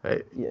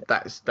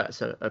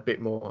that's a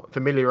bit more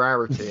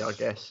familiarity, I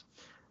guess.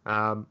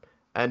 And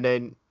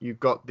then you've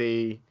got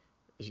the,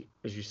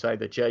 as you say,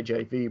 the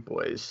JJV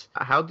boys.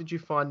 How did you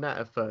find that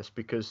at first?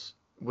 Because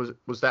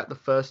was that the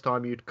first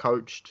time you'd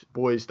coached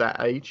boys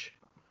that age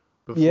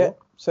before? Yeah.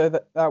 So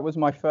that was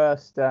my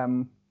first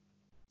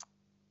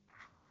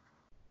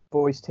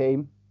boys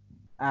team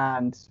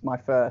and my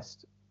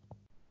first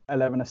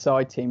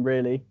 11-a-side team,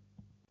 really.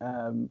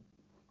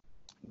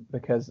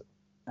 Because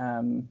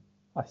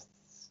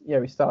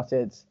we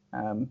started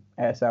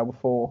ASL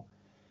before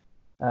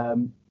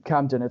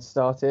Camden had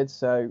started,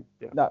 so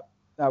that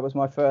was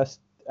my first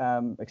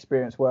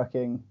experience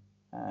working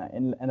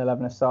in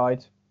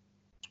 11-a-side,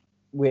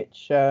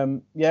 which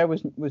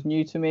was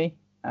new to me,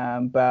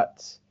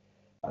 but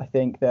I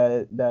think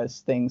there's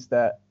things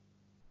that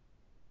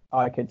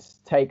I could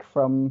take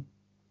from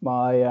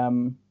my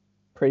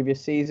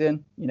previous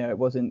season. It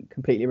wasn't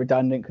completely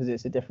redundant because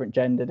it's a different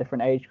gender,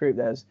 different age group.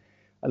 There's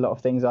a lot of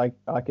things I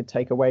could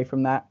take away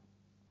from that.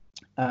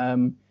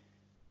 And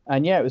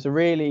it was a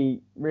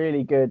really,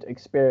 really good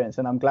experience.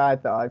 And I'm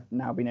glad that I've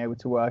now been able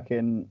to work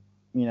in,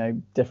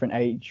 different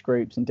age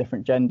groups and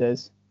different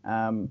genders.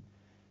 And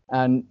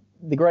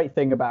the great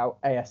thing about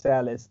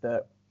ASL is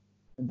that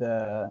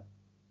the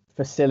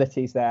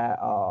facilities there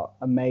are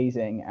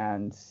amazing.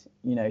 And,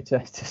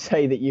 to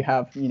say that you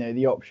have,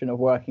 the option of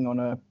working on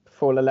a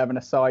full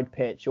 11-a-side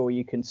pitch, or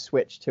you can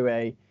switch to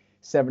a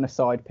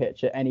 7-a-side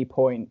pitch at any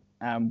point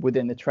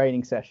within the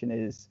training session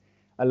is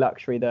a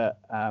luxury that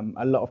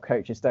a lot of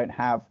coaches don't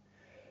have.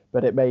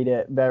 But it made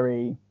it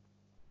very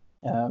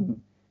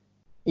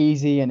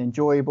easy and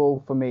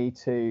enjoyable for me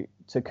to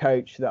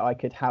coach, that I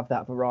could have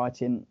that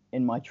variety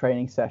in my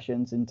training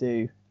sessions and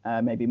do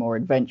maybe more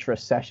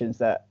adventurous sessions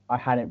that I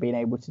hadn't been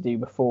able to do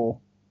before.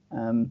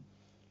 That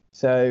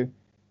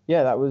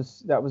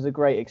was a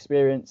great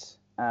experience.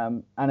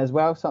 And as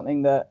well,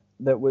 something that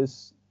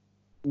was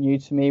new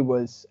to me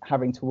was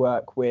having to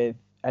work with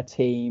a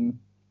team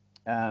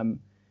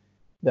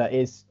that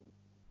is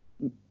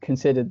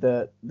considered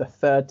the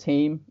third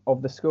team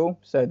of the school.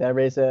 So there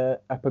is a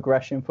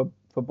progression for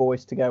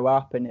boys to go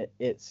up, and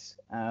it's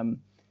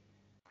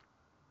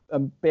a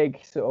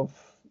big sort of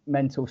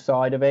mental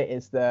side of it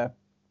is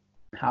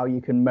how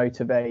you can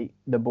motivate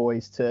the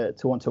boys to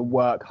want to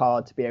work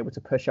hard to be able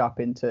to push up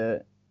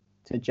into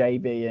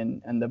JV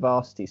and the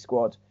varsity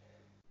squad,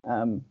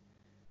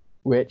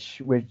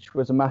 which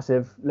was a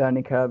massive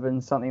learning curve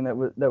and something that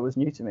was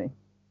new to me.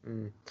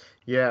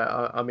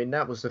 Yeah, I mean,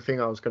 that was the thing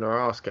I was going to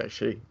ask,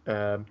 actually.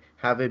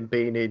 Having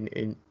been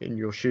in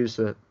your shoes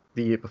the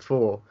year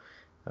before,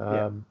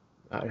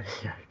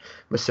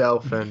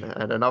 myself and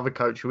another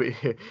coach, we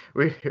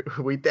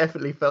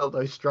definitely felt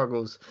those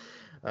struggles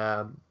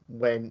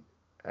when,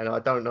 and I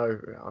don't know,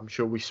 I'm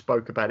sure we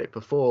spoke about it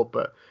before,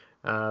 but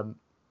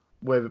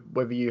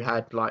whether you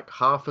had like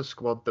half a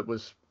squad that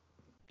was,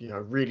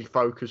 really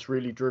focused,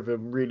 really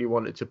driven, really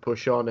wanted to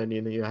push on, and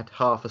you had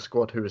half a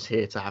squad who was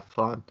here to have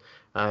fun,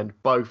 and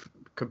both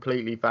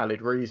completely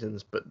valid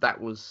reasons, but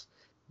that was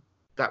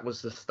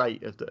the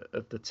state of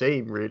the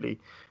team, really.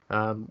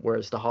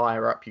 Whereas the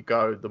higher up you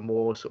go, the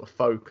more sort of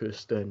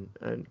focused and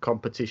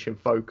competition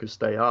focused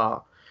they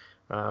are.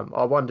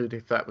 I wondered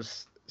if that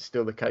was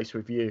still the case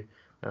with you,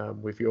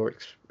 with your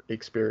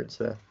experience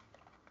there.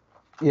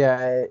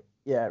 Yeah,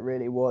 it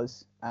really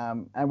was,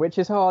 and which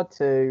is hard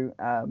to.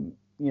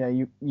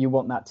 You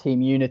want that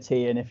team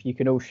unity, and if you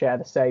can all share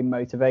the same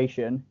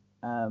motivation,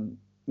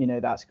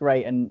 that's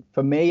great. And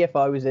for me, if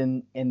I was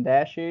in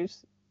their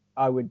shoes,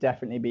 I would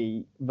definitely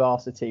be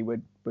varsity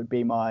would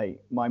be my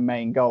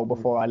main goal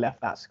before I left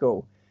that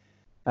school.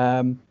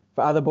 For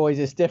other boys,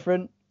 it's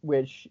different,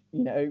 which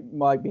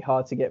might be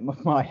hard to get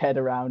my head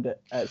around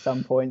at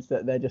some points,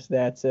 that they're just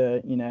there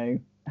to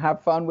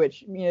have fun,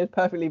 which is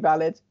perfectly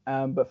valid.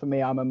 But for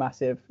me, I'm a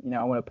massive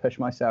I want to push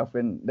myself,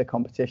 and the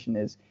competition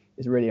is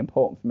really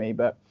important for me.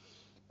 But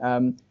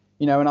and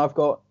I've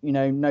got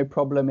no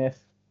problem if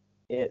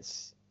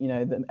it's, you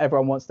know,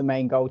 everyone wants the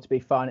main goal to be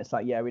fun. It's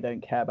like, yeah, we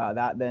don't care about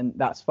that, then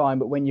that's fine.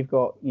 But when you've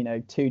got, you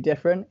know, two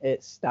different,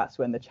 that's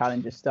when the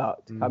challenges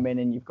start to come in,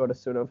 and you've got to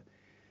sort of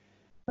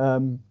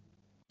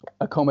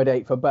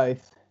accommodate for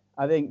both.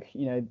 I think,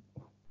 you know,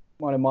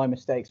 one of my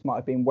mistakes might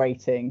have been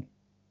waiting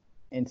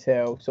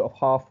until sort of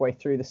halfway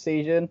through the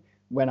season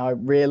when I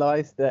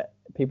realised that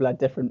people had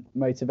different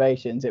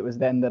motivations. It was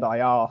then that I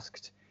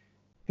asked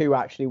who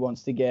actually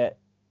wants to get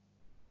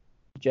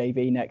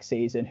JV next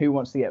season, who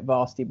wants to get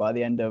varsity by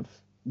the end of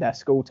their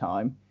school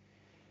time,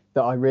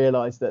 that I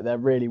realised that there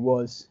really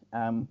was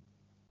a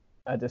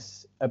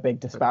big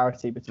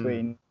disparity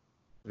between.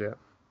 Yeah.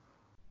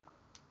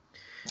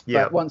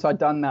 But once I'd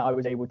done that, I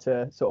was able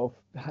to sort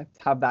of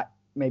have that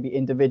maybe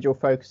individual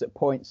focus at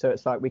points. So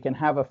it's like we can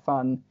have a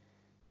fun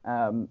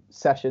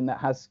session that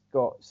has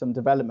got some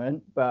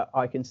development, but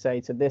I can say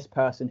to this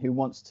person who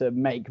wants to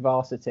make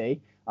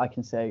varsity, I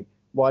can say,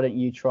 why don't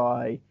you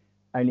try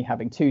only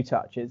having 2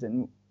 touches?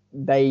 And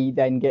they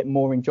then get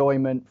more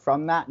enjoyment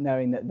from that,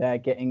 knowing that they're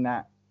getting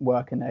that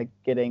work and they're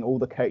getting all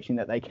the coaching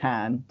that they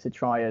can to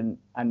try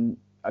and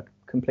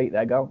complete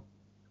their goal.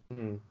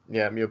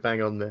 Yeah, you're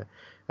bang on there.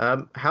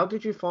 How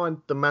did you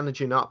find the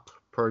managing up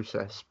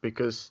process?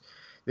 Because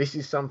this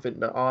is something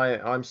that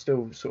I'm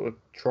still sort of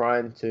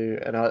trying to,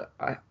 and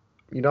I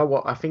you know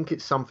what, I think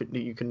it's something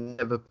that you can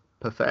never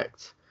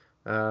perfect.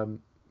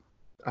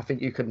 I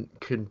think you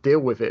can deal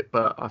with it,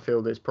 but I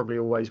feel there's probably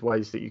always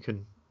ways that you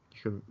can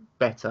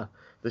better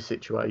the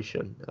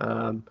situation.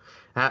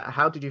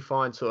 How did you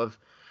find sort of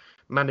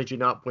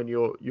managing up when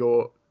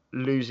you're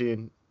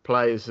losing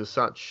players as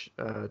such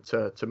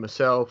to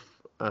myself,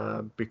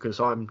 because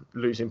I'm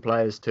losing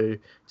players to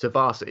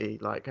varsity?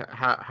 Like,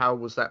 how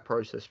was that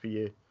process for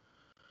you?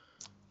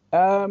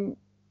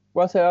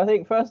 Well, so I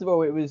think first of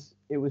all, it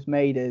was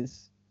made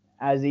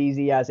as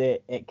easy as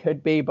it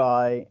could be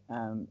by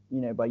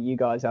by you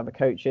guys, other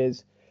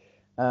coaches.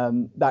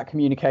 That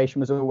communication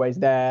was always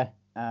there,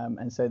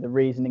 and so the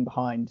reasoning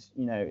behind,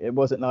 it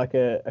wasn't like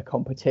a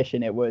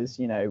competition. It was,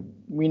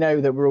 we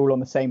know that we're all on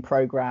the same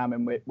program,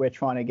 and we're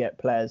trying to get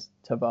players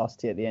to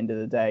varsity at the end of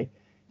the day.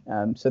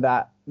 So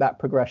that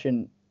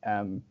progression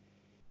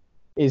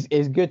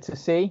is good to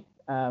see.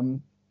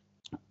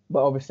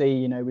 But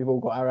obviously, we've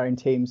all got our own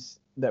teams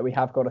that we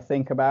have got to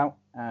think about.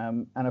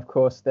 And of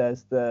course,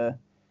 there's the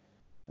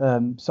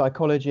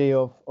psychology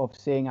of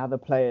seeing other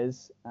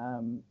players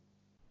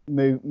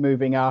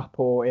moving up,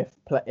 or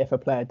if a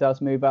player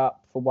does move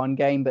up for one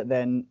game, but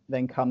then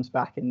comes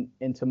back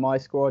into my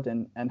squad,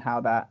 and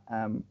how that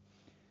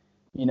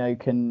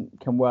can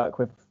work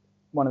with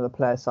one of the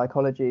players'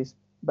 psychologies.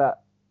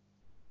 But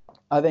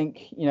I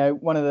think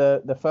one of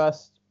the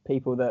first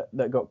people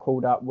that got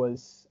called up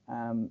was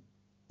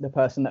the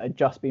person that had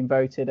just been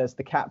voted as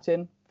the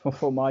captain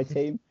for my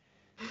team,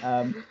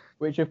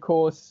 which of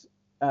course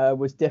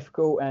was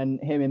difficult,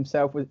 and him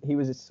himself was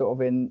sort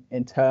of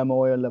in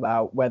turmoil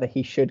about whether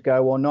he should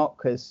go or not,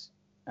 because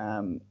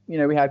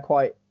we had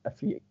quite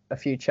a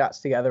few chats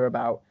together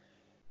about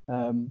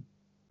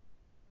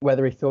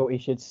whether he thought he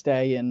should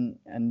stay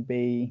and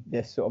be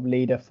this sort of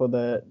leader for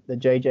the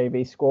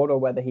JJV squad, or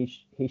whether he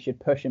should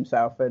push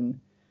himself. And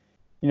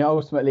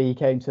ultimately he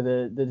came to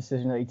the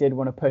decision that he did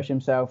want to push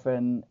himself,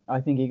 and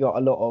I think he got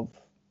a lot of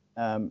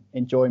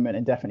enjoyment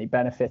and definitely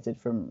benefited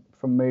from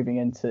moving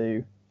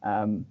into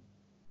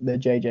the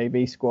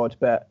JJV squad.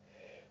 But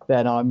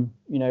then I'm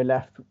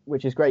left,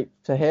 which is great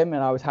for him,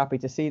 and I was happy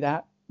to see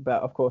that.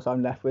 But of course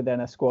I'm left with then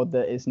a squad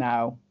that is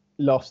now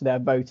lost their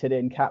voted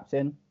in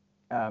captain,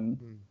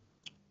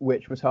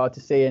 which was hard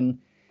to see. And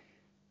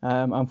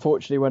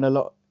unfortunately, when a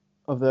lot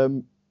of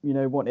them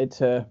wanted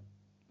to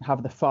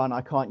have the fun,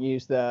 I can't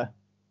use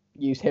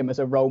him as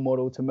a role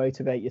model to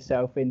motivate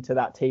yourself into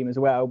that team as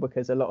well,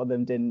 because a lot of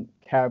them didn't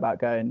care about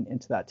going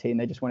into that team.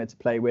 They just wanted to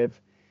play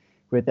with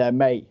their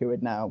mate who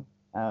had now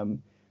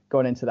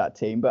gone into that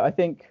team. But I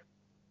think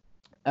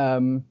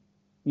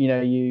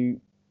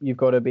you've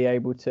got to be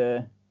able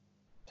to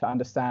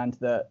understand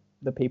that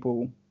the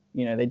people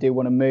they do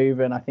want to move,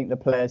 and I think the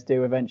players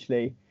do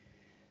eventually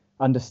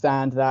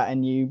understand that,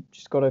 and you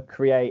just got to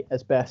create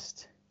as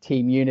best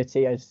team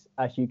unity as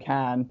you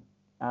can,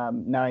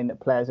 knowing that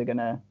players are going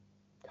to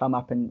come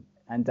up and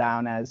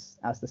down as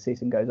the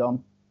season goes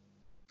on.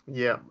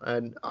 Yeah,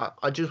 and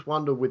I just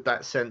wonder, with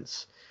that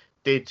sense,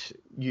 did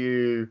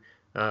you,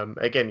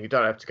 again, you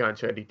don't have to go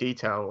into any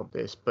detail on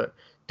this, but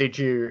did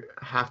you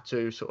have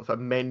to sort of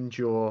amend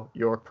your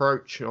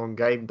approach on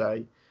game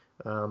day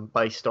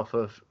based off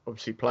of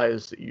obviously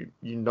players that you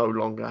no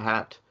longer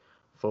had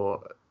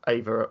for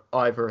either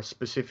a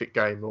specific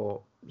game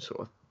or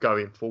sort of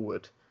going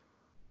forward?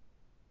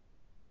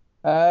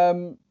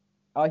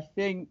 I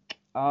think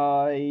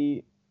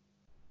I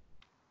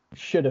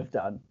should have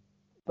done,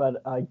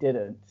 but I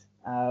didn't.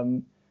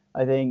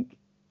 I think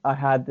I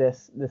had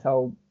this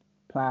whole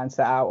plan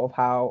set out of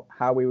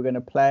how we were going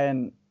to play,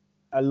 and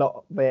a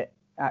lot of it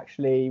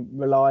actually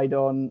relied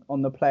on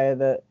the player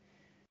that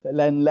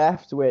Len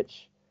left,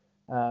 which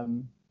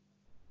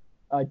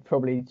I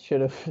probably should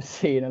have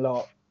seen a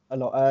lot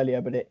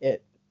earlier, but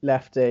it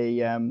left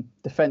a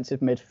defensive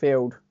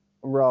midfield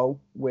role,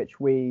 which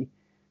we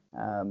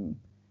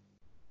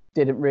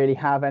didn't really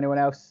have anyone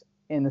else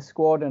in the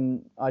squad,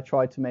 and I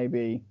tried to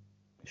maybe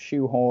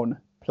shoehorn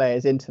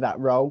players into that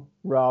role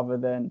rather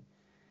than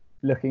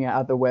looking at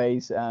other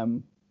ways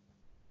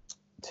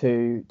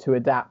to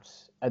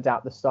adapt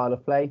the style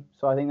of play.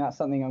 So I think that's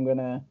something I'm going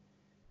to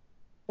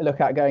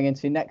look at going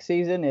into next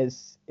season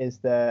is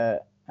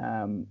the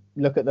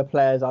look at the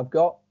players I've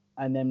got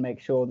and then make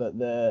sure that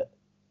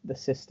the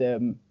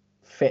system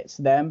fits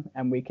them,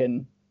 and we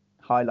can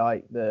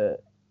highlight the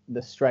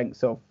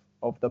strengths of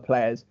the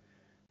players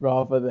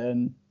rather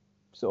than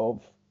sort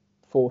of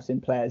forcing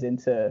players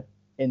into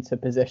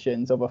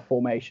positions of a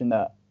formation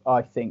that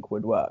I think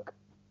would work.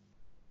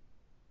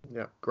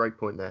 Yeah, great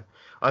point there.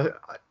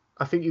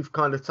 I think you've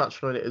kind of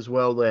touched on it as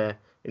well there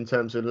in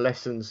terms of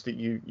lessons that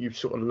you've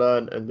sort of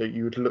learned and that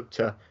you would look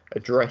to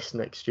address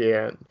next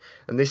year.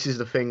 And this is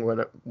the thing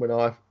when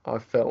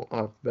I've felt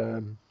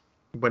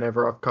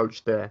whenever I've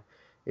coached there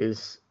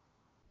is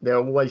there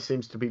always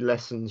seems to be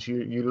lessons.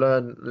 You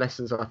learn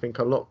lessons, I think,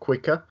 a lot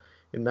quicker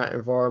in that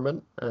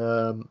environment,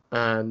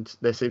 and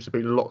there seems to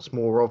be lots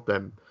more of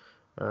them.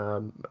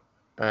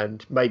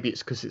 And maybe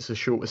it's because it's a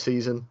shorter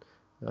season.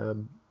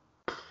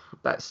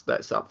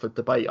 That's up for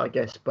debate, I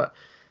guess. But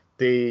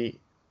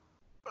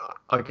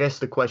I guess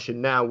the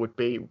question now would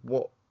be,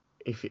 what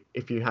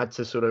if you had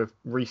to sort of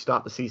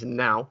restart the season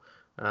now,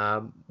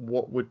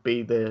 what would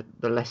be the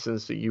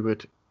lessons that you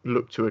would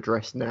look to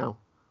address now?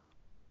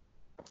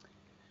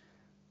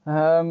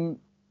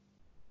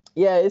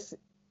 Yeah,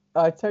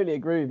 I totally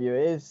agree with you.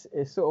 It's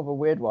sort of a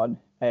weird one,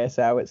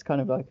 ASL. It's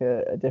kind of like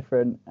a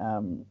different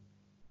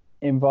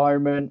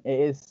environment.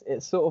 It's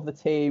sort of the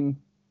team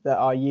that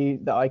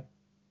I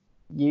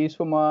use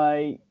for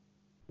my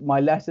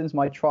lessons,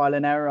 my trial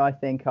and error. I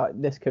think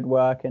this could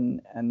work,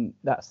 and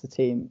that's the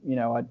team.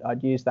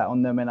 I'd use that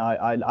on them, and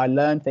I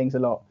learn things a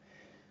lot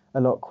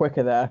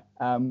quicker there.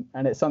 And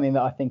it's something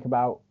that I think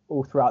about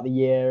all throughout the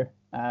year.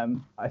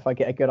 If I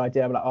get a good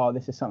idea, I'm like, oh,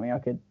 this is something I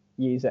could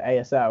use at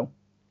ASL.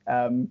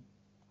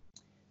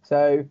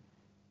 So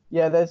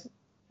yeah,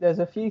 there's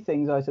a few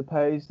things, I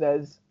suppose.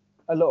 There's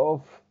a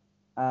lot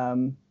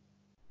of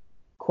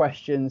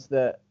questions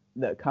that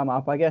come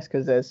up, I guess,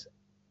 because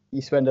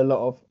you spend a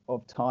lot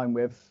of time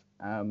with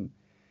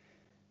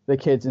the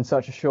kids in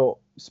such a short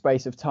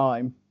space of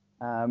time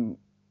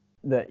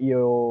that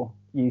you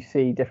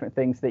see different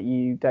things that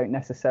you don't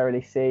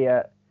necessarily see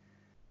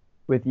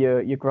with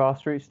your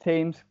grassroots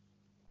teams.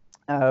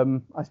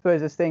 I suppose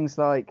there's things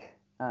like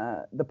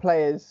the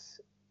players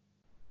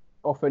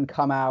often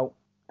come out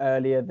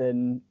earlier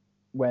than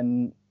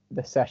when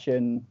the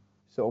session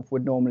sort of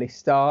would normally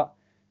start.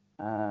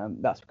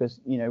 That's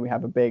because we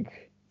have a big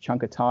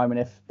chunk of time, and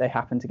if they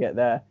happen to get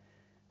there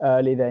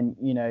early, then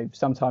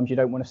sometimes you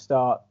don't want to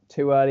start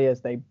too early as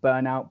they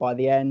burn out by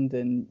the end,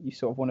 and you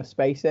sort of want to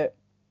space it.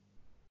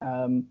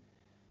 But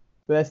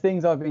there's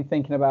things I've been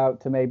thinking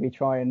about to maybe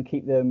try and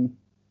keep them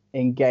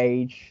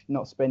engaged,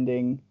 not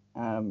spending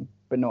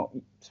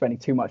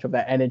too much of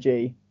their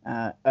energy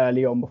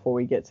early on before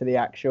we get to the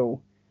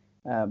actual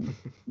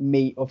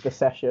meat of the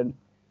session.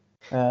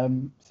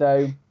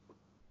 So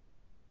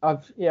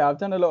I've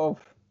done a lot of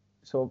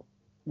sort of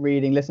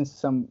reading, listened to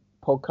some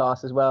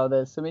podcasts as well.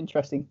 There's some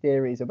interesting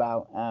theories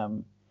about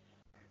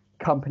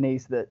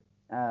companies that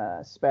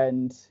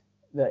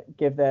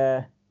give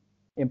their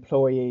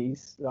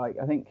employees, like,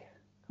 I can't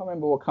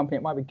remember what company,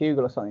 it might be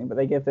Google or something, but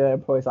they give their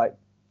employees like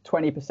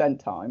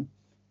 20% time,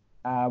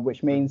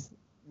 which means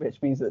that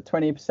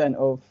 20%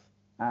 of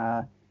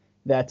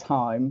their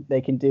time they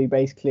can do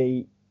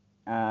basically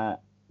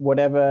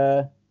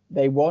whatever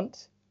they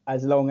want,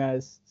 as long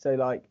as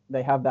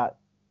they have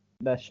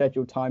their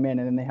scheduled time in,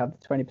 and then they have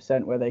the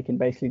 20% where they can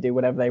basically do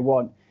whatever they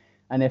want.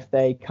 And if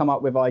they come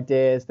up with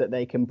ideas that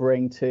they can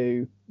bring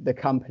to the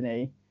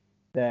company,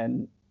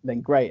 then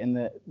great. And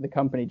the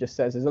company just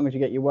says, as long as you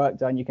get your work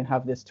done, you can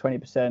have this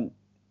 20%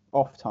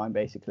 off time,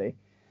 basically.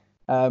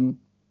 I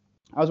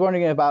was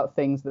wondering about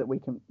things that we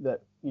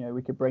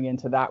could bring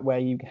into that,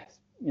 where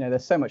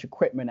there's so much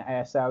equipment at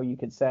ASL. You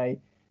could say,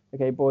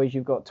 okay, boys,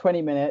 you've got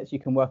 20 minutes. You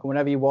can work on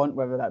whatever you want,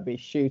 whether that be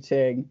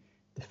shooting,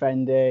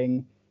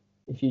 defending.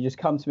 If you just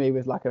come to me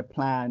with like a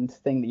planned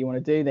thing that you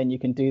want to do, then you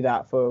can do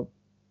that for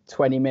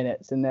 20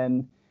 minutes. And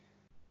then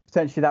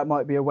potentially that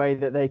might be a way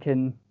that they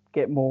can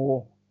get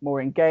more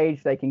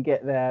engaged. They can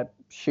get their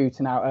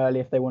shooting out early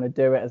if they want to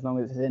do it, as long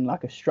as it's in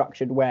like a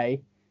structured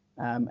way.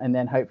 And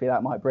then hopefully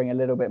that might bring a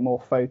little bit more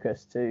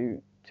focus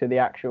to the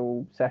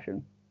actual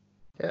session.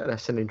 Yeah,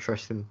 that's an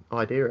interesting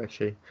idea,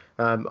 actually.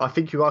 I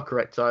think you are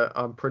correct.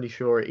 I'm pretty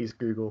sure it is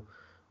Google.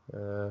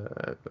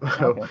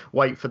 Okay.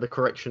 Wait for the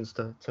corrections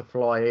to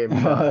fly in.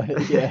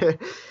 But yeah.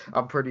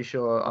 I'm pretty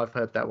sure I've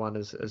heard that one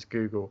as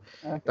Google.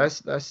 Okay.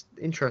 That's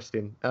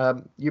interesting.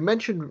 You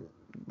mentioned,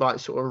 like,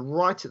 sort of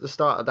right at the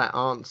start of that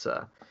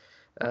answer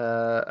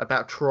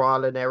about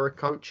trial and error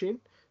coaching.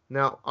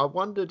 Now, I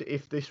wondered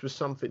if this was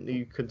something that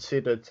you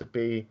considered to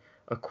be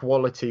a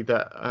quality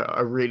that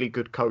a really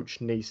good coach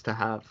needs to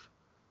have.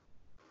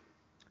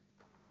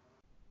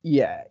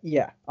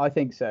 Yeah, I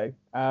think so.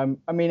 I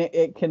mean,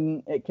 it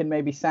can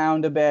maybe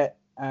sound a bit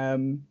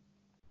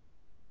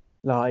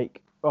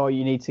like, oh,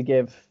 you need to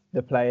give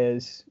the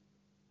players,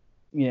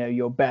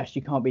 your best.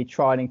 You can't be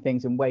trialing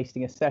things and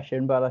wasting a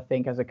session. But I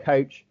think as a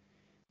coach,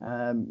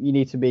 you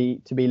need to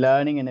be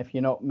learning, and if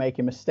you're not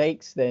making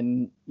mistakes,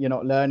 then you're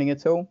not learning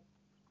at all.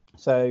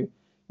 So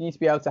you need to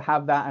be able to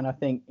have that, and I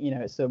think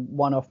it's a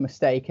one-off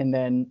mistake, and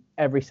then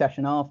every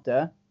session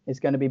after is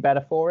going to be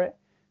better for it.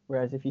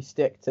 Whereas if you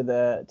stick to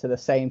the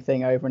same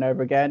thing over and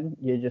over again,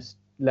 you're just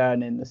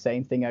learning the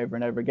same thing over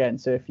and over again.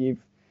 So if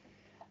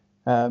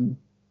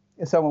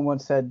someone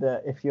once said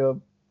that if you're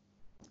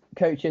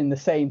coaching the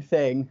same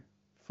thing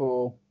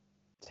for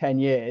 10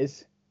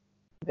 years,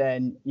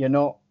 then you're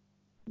not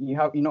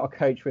a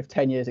coach with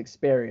 10 years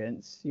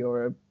experience.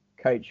 You're a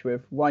coach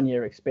with 1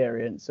 year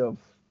experience of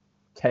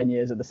 10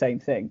 years of the same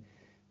thing.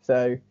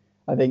 So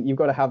I think you've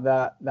got to have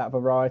that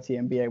variety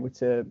and be able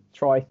to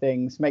try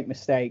things, make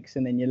mistakes,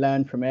 and then you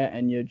learn from it,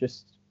 and you're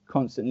just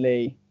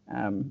constantly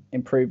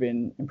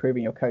improving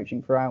your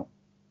coaching throughout.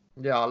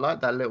 Yeah, I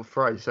like that little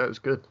phrase. That was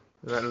good.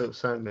 That little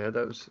saying there.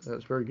 That was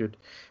very good.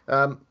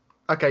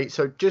 Okay,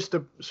 so just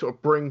to sort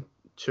of bring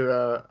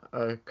to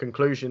a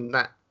conclusion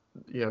that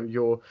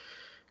your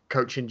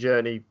coaching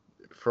journey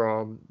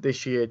from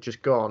this year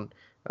just gone,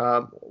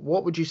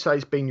 what would you say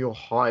has been your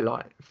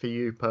highlight for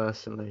you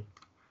personally?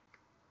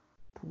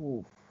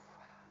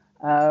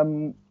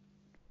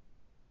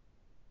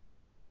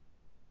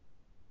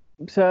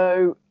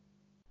 So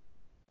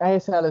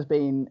ASL has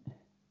been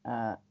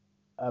a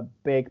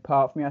big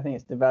part for me. I think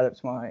it's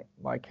developed my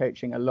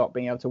coaching a lot,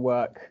 being able to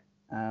work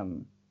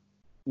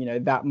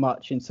that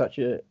much in such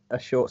a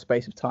short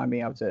space of time,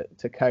 being able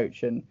to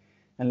coach and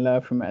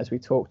learn from it, as we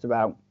talked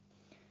about.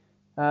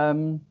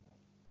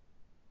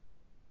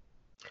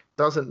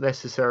 Doesn't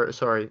necessarily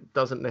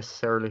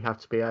have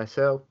to be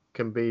ASL.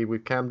 Can be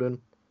with Camden.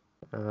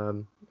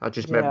 I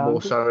just meant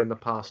more so in the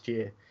past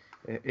year.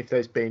 If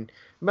there's been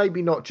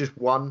maybe not just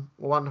one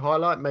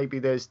highlight, maybe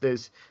there's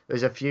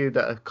a few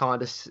that are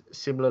kind of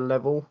similar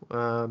level,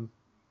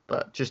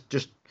 but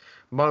just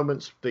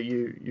moments that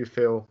you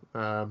feel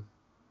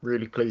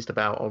really pleased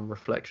about on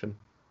reflection.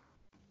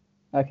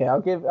 Okay,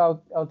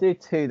 I'll do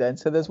two then.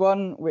 So there's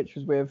one which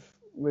was with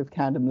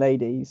Camden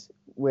Ladies,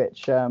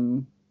 which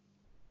that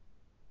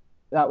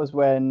was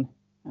when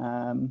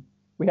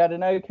we had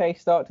an okay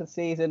start to the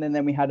season, and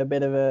then we had a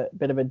bit of a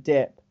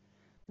dip.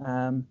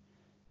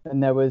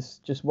 And there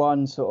was just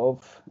one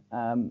sort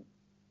of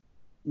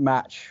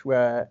match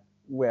where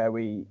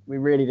we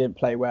really didn't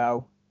play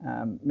well.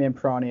 Me and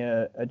Prani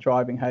are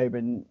driving home,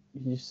 and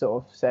he just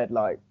sort of said,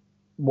 like,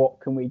 what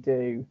can we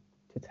do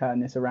to turn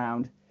this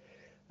around?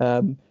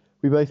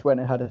 We both went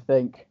and had a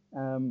think,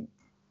 and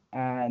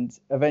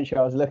eventually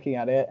I was looking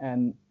at it,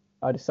 and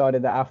I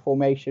decided that our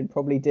formation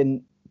probably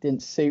didn't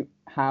suit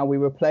how we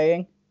were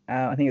playing.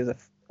 I think it was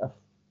a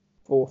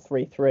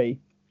 4-3-3,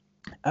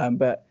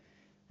 but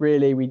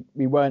really we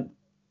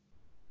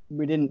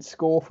didn't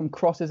score from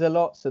crosses a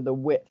lot, so the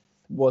width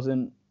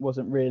wasn't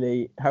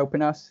really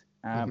helping us,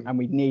 and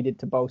we needed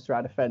to bolster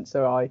our defence.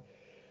 So I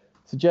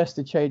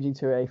suggested changing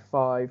to a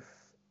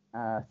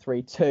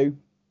 5-3-2,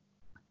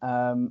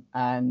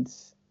 and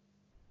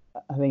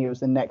I think it was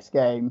the next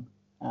game.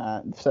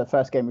 So the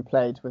first game we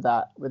played with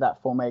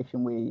that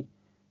formation, we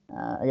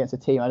against a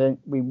team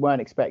we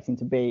weren't expecting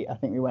to beat. I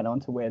think we went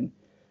on to win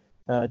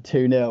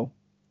 2-0,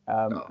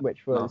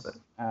 which was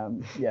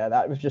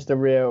that was just a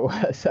real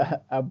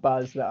a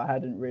buzz that I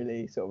hadn't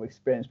really sort of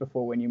experienced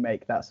before, when you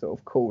make that sort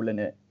of call and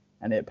it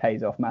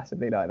pays off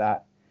massively like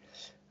that.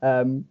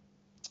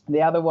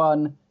 The other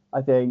one, I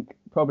think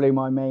probably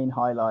my main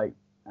highlight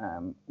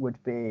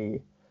would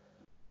be,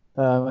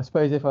 I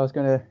suppose if I was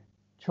going to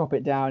chop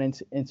it down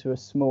into a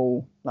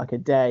small, like a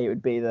day, it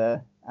would be I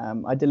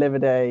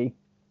delivered a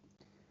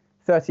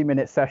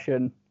 30-minute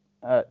session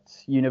at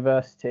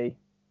university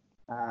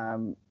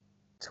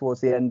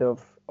towards the end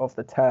of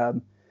the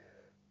term,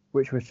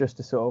 which was just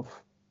to sort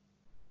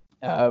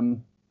of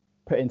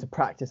put into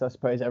practice, I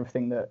suppose,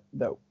 everything that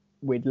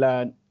we'd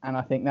learned. And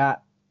I think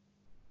that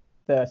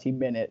 30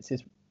 minutes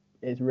is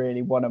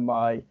really one of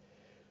my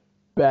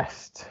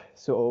best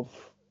sort of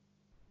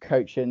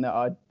coaching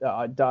that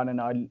I'd done.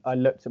 And I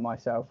looked at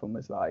myself and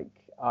was like,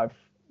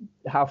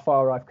 how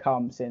far I've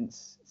come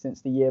since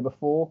the year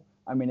before.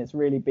 I mean, it's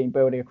really been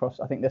building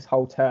across. I think this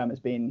whole term has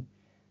been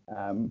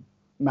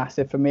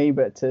massive for me,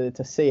 but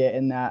to see it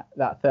in that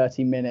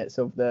 30 minutes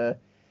of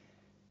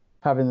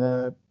having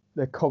the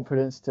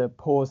confidence to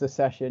pause the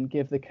session,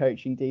 give the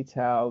coaching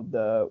detail,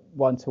 the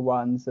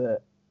one-to-ones,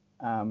 that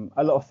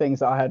a lot of things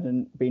that I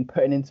hadn't been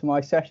putting into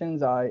my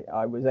sessions,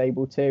 I was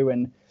able to,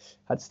 and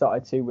had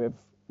started to with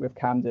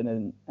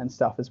Camden and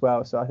stuff as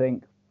well. So I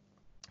think,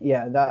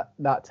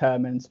 that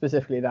term, and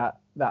specifically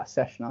that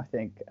session, I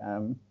think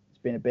it's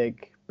been a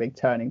big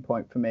turning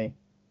point for me.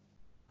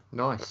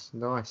 Nice.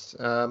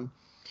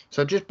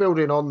 So just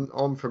building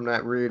on from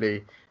that,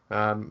 really,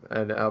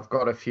 and I've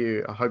got a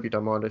few, I hope you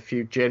don't mind, a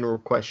few general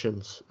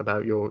questions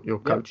about your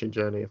coaching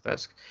journey, if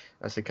that's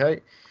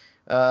okay.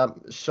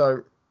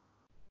 So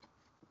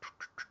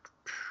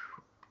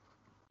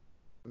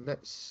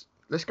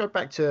let's go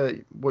back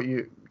to what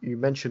you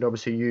mentioned.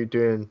 Obviously, you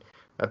doing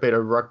a bit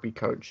of rugby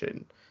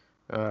coaching.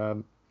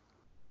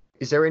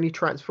 Is there any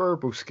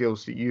transferable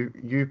skills that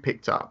you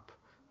picked up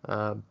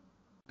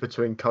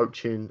between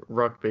coaching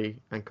rugby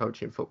and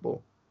coaching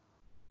football?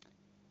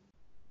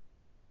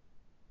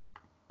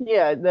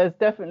 Yeah, there's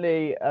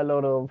definitely a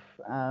lot of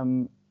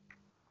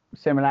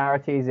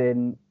similarities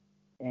in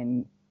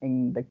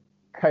the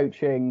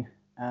coaching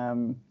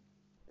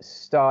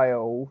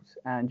styles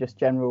and just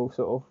general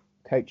sort of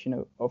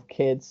coaching of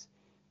kids.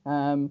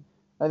 I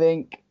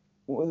think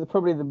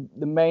probably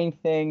the main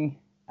thing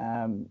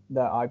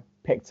that I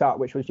picked up,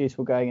 which was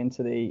useful going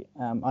into the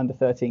under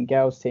 13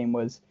 girls team,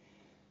 was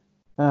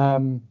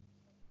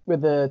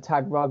with the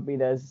tag rugby.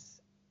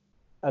 There's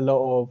a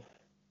lot of,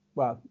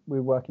 well, we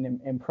were working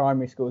in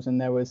primary schools, and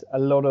there was a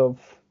lot of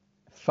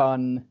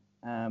fun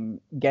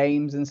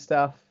games and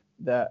stuff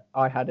that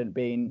I hadn't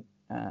been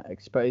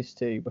exposed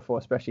to before,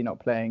 especially not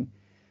playing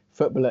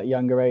football at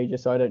younger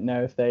ages. So I don't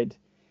know if they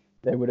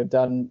would have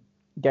done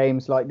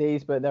games like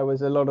these, but there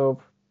was a lot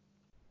of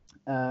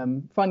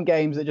fun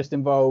games that just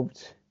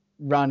involved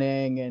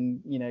running and,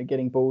 you know,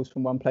 getting balls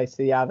from one place to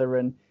the other,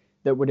 and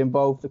that would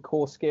involve the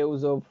core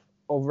skills of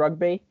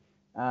rugby,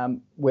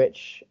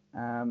 which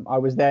I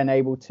was then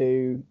able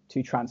to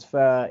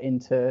transfer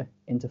into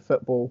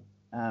football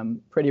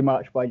pretty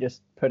much by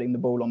just putting the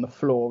ball on the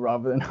floor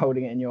rather than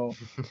holding it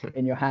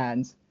in your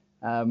hands.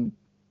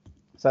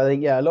 So I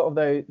think, yeah, a lot of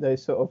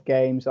those sort of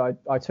games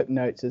I took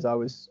notes as I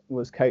was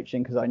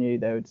coaching, because I knew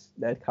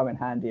they'd come in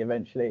handy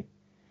eventually.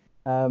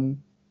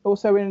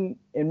 Also in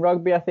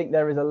rugby, I think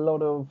there is a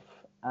lot of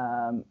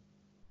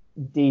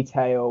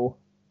detail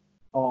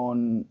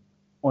on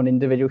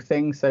individual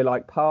things. So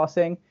like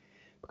passing,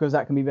 because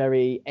that can be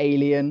very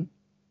alien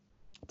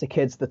to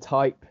kids, the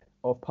type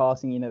of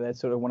passing, you know, they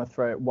sort of want to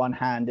throw it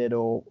one-handed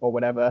or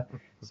whatever.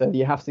 So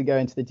you have to go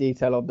into the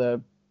detail of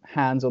the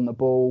hands on the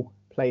ball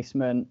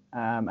placement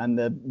and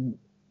the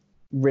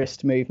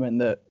wrist movement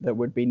that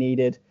would be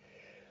needed.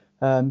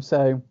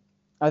 So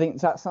I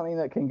think that's something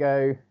that can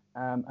go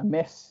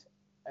amiss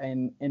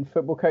in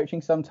football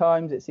coaching.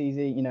 Sometimes it's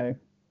easy, you know,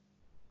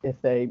 if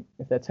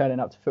they're turning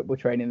up to football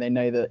training, they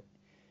know that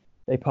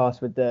they pass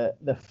with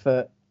the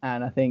foot,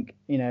 and I think,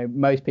 you know,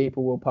 most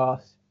people will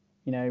pass,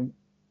 you know,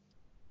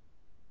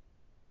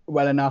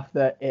 well enough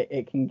that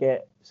it can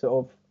get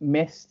sort of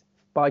missed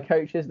by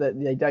coaches, that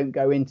they don't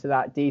go into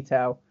that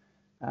detail.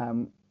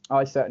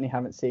 I certainly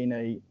haven't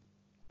seen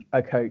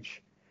a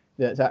coach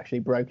that's actually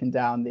broken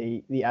down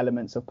the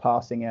elements of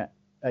passing at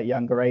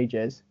younger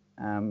ages,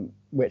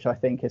 which I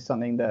think is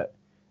something that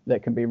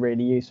can be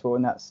really useful,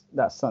 and that's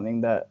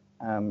something that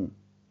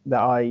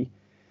I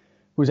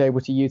was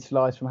able to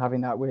utilize from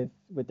having that with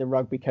the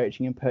rugby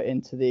coaching and put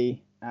into the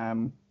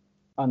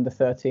under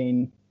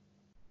 13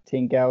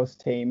 teen girls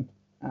team,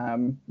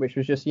 which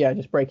was just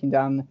breaking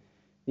down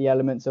the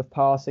elements of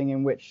passing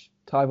and which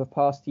type of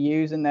pass to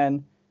use. And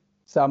then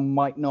some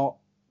might not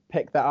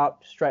pick that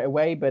up straight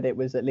away, but it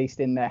was at least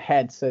in their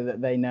head so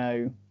that they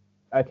know,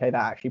 okay,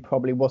 that actually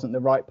probably wasn't the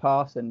right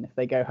pass. And if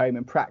they go home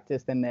and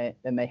practice, then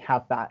they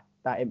have that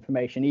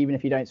information, even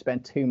if you don't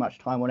spend too much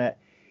time on it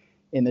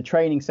in the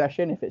training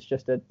session. If it's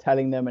just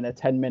telling them in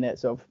 10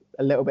 minutes of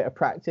a little bit of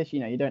practice, you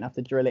know, you don't have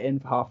to drill it in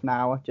for half an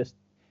hour. Just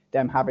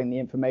them having the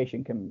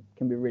information can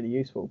be really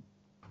useful.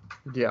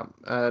 Yeah,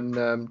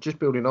 and just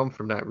building on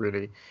from that,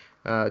 really,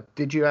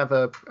 did you have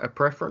a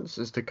preference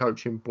as to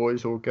coaching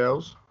boys or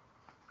girls?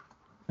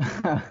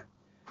 I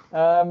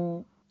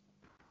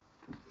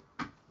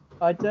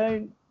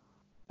don't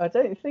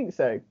think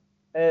so.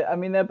 I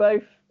mean, they're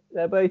both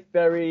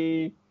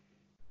very,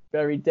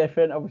 very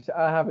different. Obviously,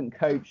 I haven't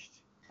coached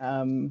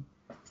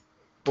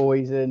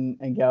boys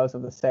and girls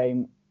of the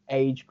same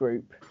age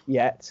group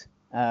yet,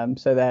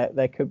 so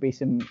there could be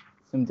some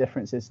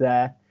differences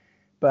there.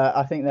 But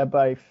I think they're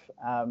both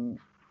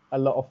a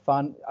lot of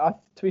fun.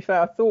 To be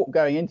fair, I thought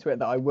going into it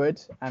that I would,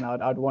 and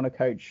I'd want to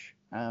coach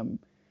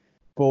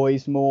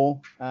boys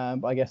more.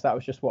 But I guess that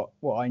was just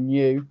what I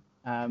knew.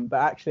 But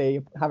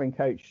actually, having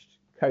coached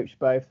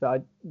both,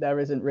 there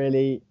isn't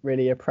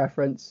really a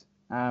preference.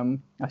 I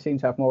seem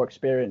to have more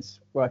experience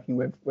working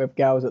with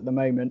girls at the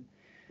moment.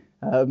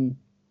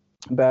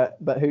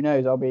 But who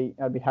knows?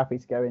 I'd be happy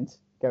to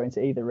go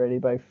into either. Really,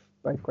 both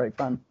great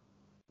fun.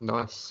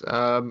 Nice.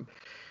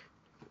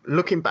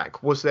 Looking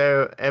back, was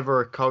there ever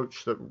a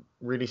coach that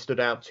really stood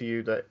out to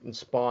you that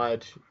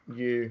inspired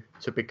you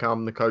to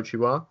become the coach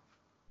you are?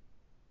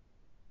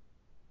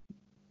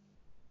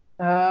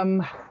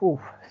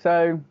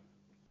 So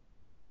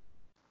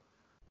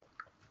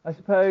I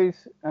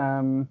suppose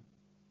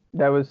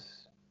there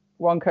was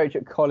one coach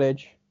at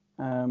college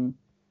who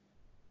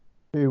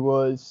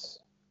was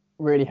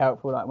really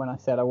helpful. Like when I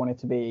said I wanted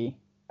to be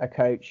a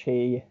coach,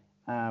 he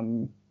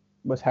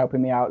was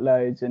helping me out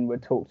loads and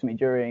would talk to me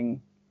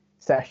during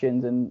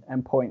sessions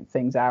and point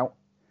things out,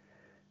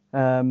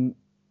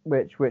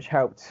 which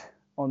helped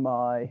on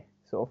my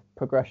sort of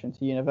progression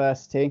to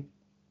university.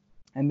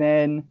 And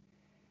then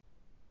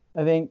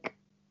I think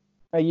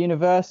at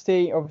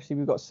university, obviously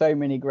we've got so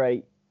many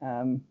great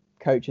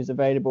coaches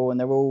available, and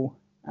they're all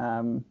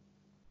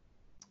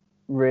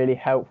really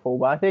helpful.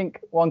 But I think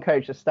one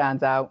coach that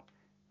stands out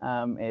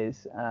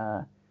is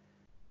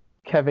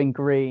Kevin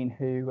Green,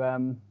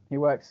 who he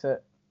works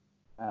at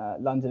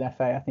London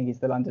FA. I think he's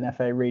the London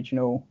FA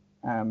regional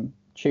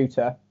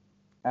tutor.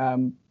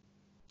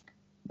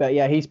 But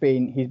yeah, he's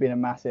been a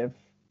massive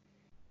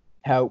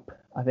help.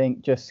 I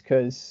think just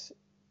because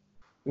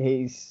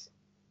he's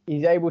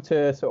able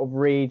to sort of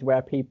read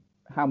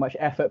how much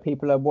effort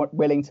people are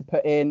willing to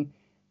put in,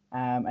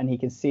 and he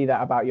can see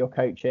that about your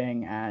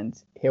coaching,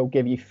 and he'll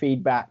give you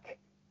feedback,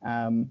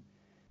 according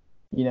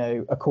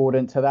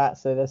to that.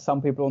 So there's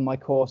some people on my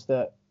course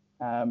that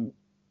don't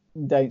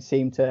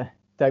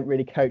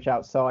really coach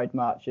outside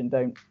much and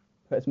don't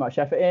put as much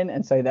effort in,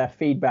 and so their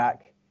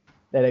feedback,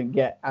 they don't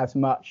get as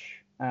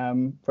much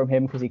from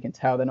him because he can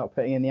tell they're not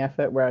putting in the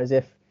effort. Whereas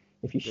if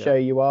you show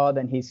you are,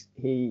 then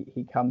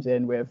he comes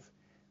in with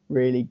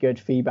really good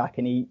feedback,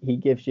 and he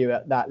gives you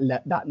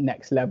that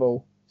next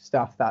level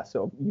stuff, that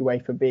sort of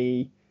UEFA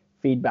B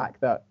feedback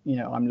that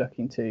I'm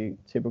looking to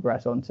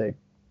progress onto.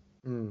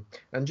 And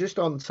just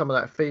on some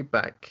of that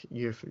feedback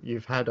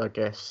you've had, I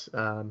guess,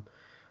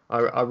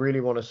 I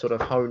really want to sort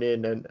of hone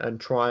in and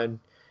try and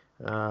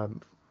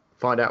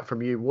find out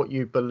from you what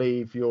you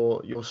believe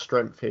your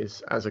strength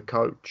is as a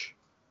coach.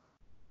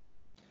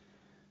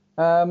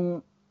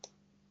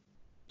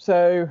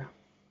 So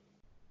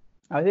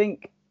I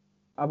think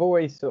I've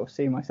always sort of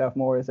seen myself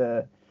more as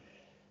a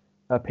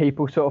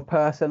people sort of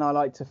person. I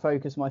like to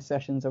focus my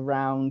sessions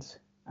around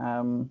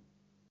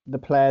the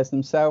players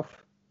themselves.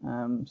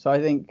 So I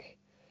think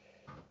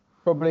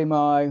probably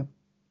my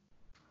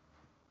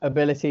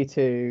ability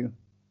to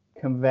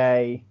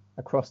convey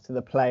across to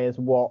the players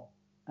what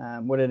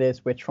it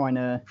is we're trying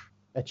to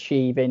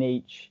achieve in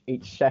each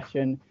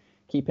session,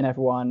 keeping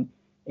everyone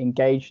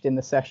engaged in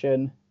the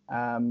session,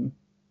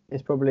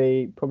 is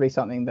probably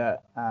something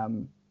that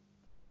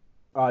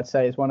I'd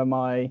say is one of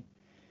my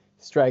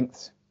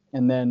strengths.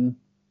 And then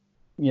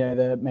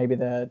maybe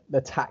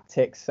the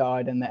tactics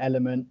side and the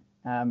element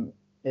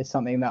is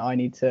something that I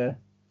need to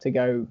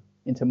go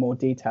into more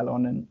detail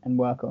on and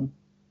work on.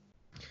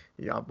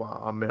 Yeah,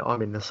 well,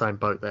 I'm in the same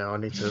boat there. I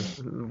need to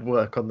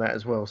work on that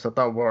as well, so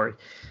don't worry.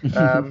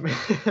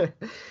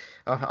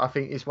 I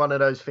think it's one of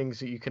those things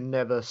that you can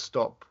never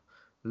stop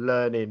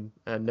learning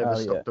and never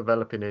stop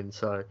developing in.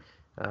 So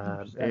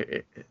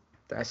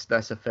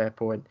that's a fair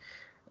point.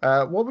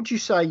 What would you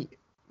say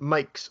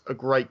makes a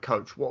great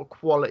coach? What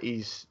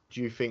qualities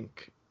do you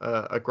think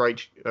a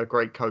great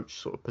coach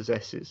sort of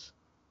possesses?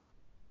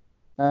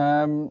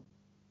 So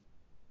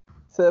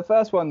the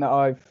first one that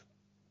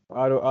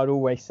I'd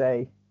always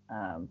say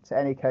to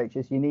any coach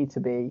is you need to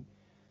be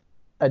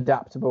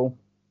adaptable,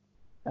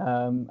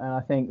 and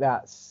I think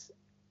that's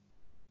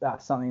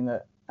something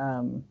that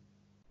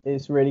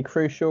is really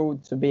crucial,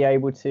 to be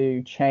able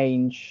to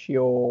change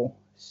your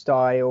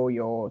style,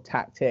 your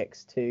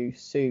tactics to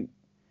suit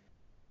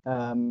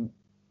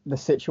the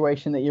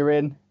situation that you're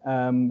in,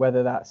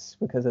 whether that's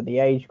because of the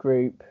age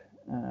group,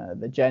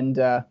 the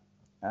gender,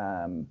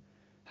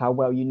 how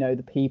well you know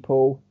the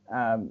people.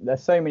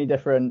 There's so many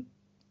different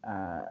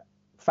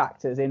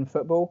factors in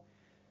football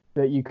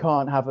that you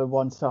can't have a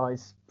one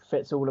size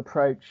fits all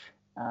approach.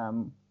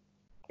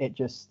 It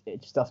just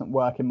doesn't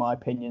work, in my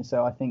opinion.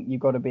 So I think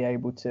you've got to be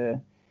able to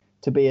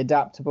be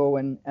adaptable,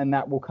 and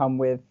that will come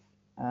with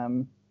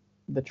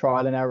the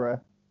trial and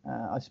error,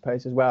 I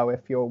suppose, as well.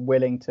 If you're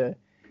willing to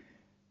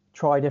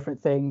try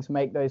different things,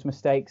 make those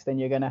mistakes, then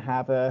you're going to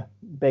have a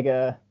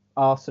bigger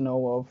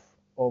arsenal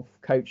of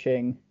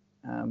coaching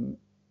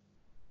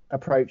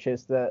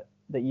approaches that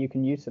you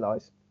can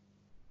utilize.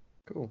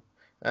 Cool.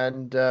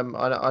 And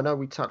I know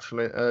we touched on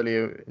it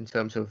earlier in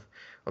terms of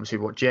obviously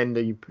what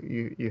gender you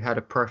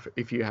had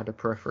if you had a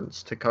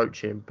preference to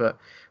coaching, but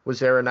was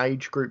there an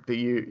age group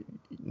that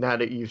now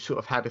that you've sort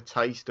of had a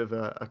taste of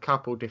a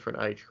couple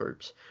different age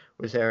groups,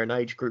 was there an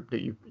age group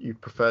that you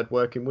preferred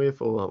working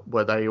with, or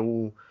were they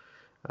all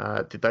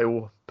did they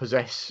all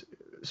possess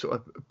sort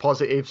of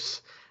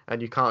positives and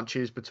you can't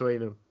choose between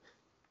them?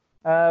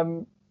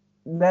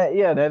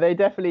 They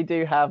definitely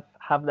do have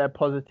their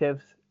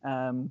positives.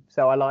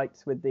 So I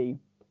liked with the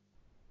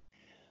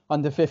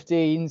under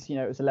 15s,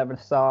 it was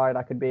 11th side.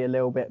 I could be a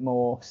little bit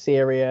more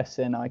serious,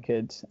 and I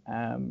could,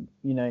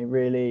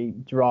 really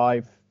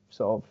drive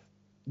sort of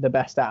the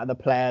best out of the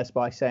players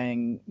by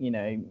saying,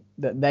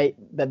 that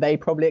they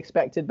probably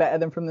expected better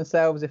than from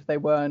themselves if they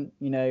weren't,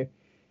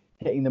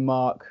 hitting the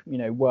mark,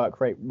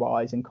 work rate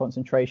wise and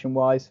concentration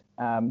wise.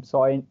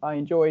 So I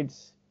enjoyed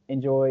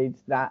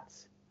that.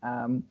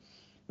 But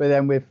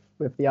then with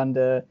the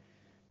under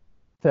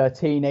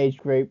 13 age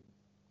group,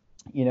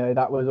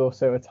 that was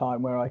also a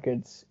time where I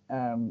could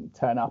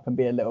turn up and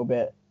be a little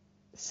bit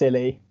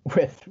silly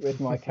with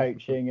my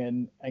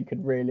coaching and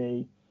could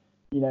really,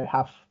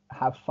 have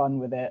fun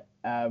with it.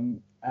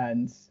 And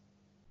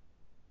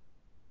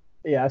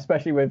yeah,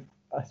 especially with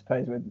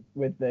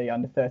the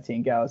under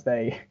 13 girls,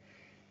 they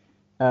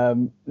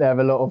have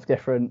a lot of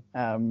different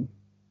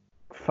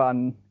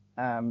fun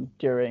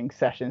during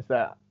sessions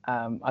that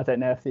I don't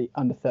know if the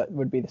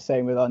would be the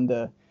same with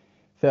under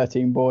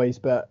 13 boys,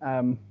 but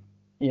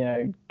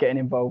getting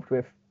involved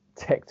with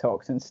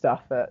TikToks and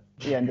stuff at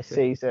the end of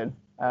season.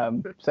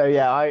 So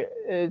yeah,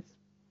 it's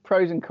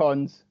pros and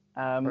cons.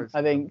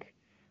 I think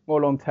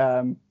more long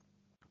term,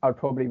 I'd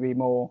probably be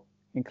more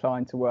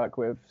inclined to work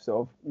with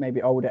sort of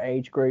maybe older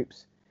age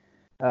groups.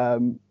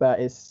 But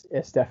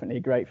it's definitely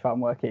great fun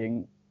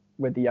working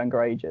with the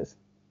younger ages.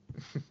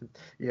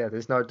 Yeah,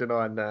 there's no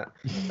denying that.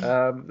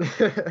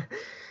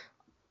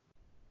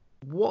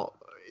 What,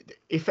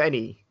 if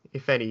any,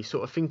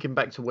 sort of thinking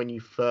back to when you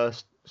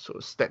first sort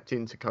of stepped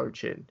into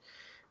coaching,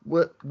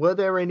 were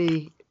there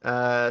any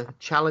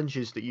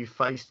challenges that you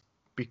faced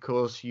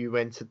because you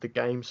entered the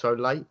game so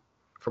late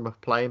from a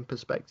playing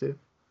perspective?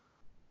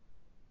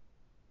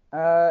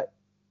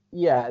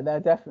 Yeah, there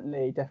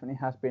definitely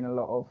has been a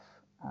lot of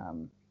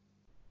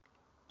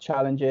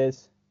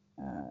challenges,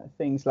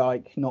 things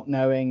like not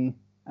knowing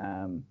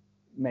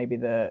maybe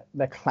the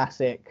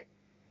classic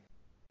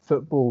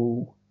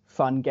football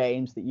fun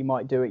games that you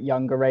might do at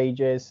younger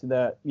ages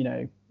that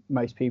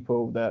most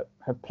people that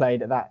have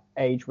played at that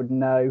age would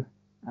know.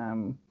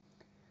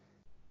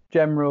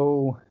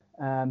 General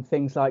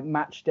things like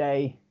match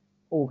day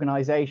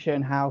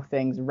organization, how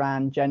things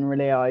ran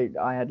generally.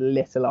 I had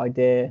little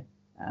idea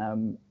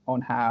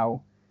on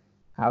how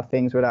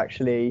things would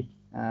actually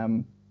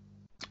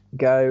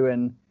go,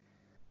 and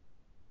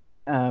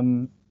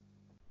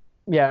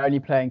only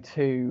playing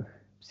 2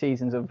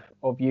 seasons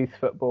of youth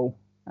football,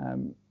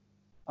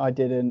 I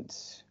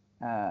didn't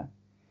have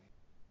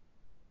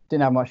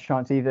much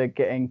chance either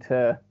getting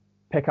to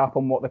pick up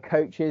on what the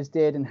coaches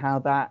did and how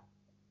that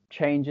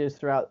changes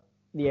throughout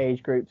the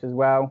age groups as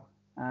well.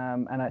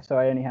 So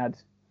I only had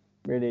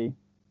really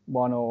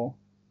 1 or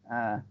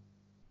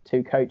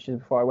 2 coaches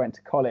before I went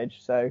to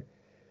college. So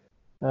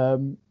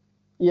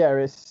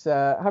it's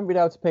haven't been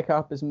able to pick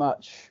up as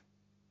much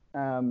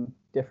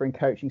different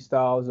coaching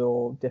styles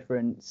or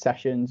different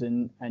sessions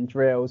and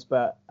drills,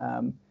 but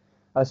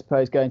I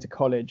suppose going to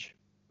college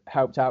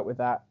helped out with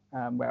that,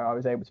 where I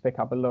was able to pick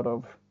up a lot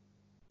of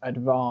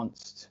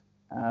advanced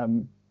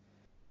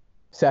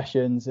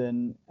sessions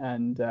and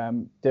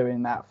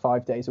doing that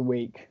 5 days a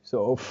week,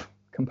 sort of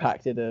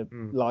compacted a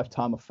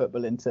lifetime of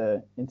football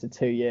into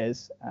 2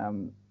 years,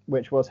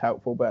 which was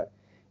helpful. But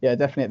yeah,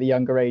 definitely at the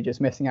younger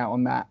ages, missing out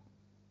on that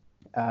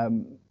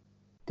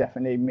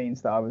definitely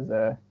means that I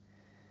was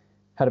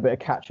had a bit of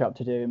catch up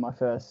to do in my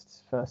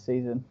first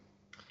season.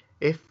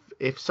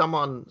 If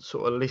someone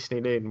sort of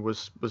listening in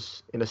was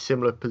in a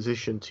similar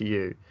position to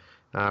you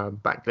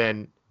back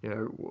then,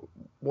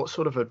 what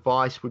sort of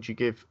advice would you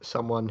give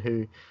someone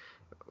who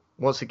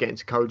wants to get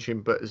into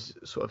coaching but has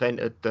sort of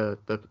entered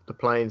the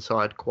playing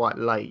side quite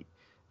late?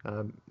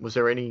 Was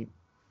there any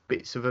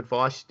bits of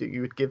advice that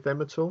you would give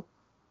them at all?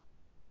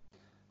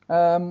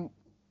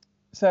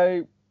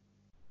 So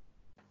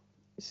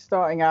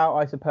starting out,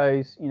 I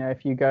suppose,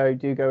 if you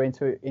do go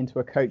into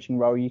a coaching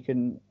role, you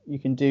can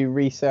do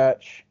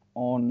research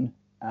on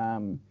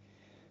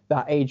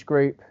that age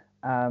group.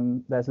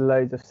 There's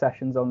loads of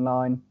sessions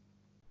online,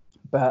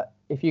 but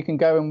if you can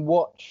go and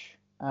watch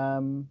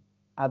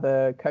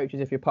other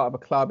coaches, if you're part of a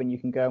club and you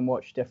can go and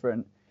watch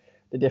the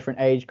different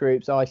age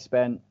groups. I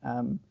spent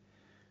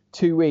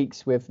 2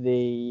 weeks with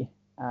the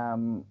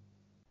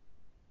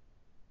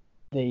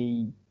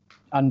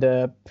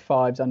under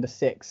 5s, under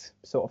 6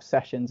 sort of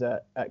sessions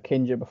at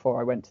Kinja before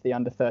I went to the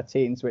under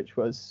 13s, which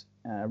was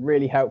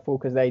really helpful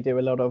because they do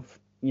a lot of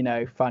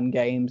fun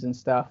games and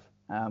stuff,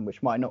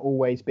 which might not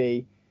always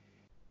be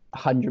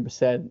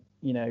 100%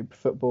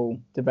 football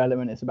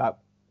development. It's about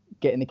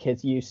getting the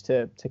kids used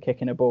to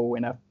kicking a ball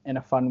in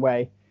a fun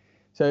way.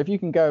 So if you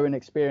can go and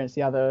experience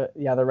the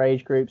other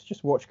age groups,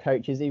 just watch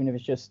coaches, even if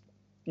it's just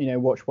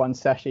watch one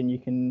session, you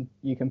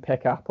can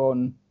pick up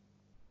on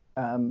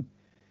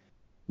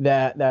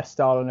their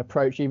style and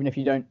approach. Even if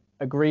you don't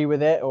agree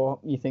with it or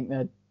you think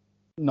they're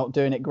not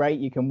doing it great,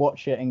 you can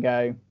watch it and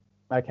go,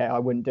 okay, I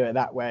wouldn't do it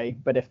that way,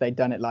 but if they'd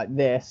done it like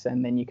this,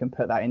 and then you can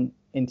put that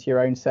into your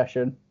own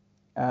session.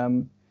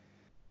 And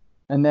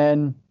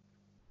then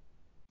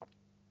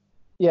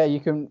you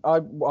can. I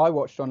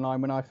watched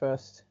online when I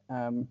first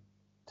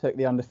took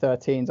the under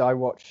 13s. I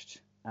watched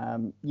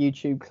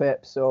YouTube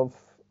clips of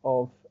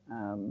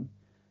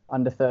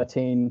under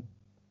 13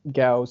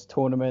 girls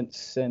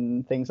tournaments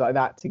and things like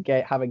that to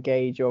have a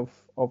gauge of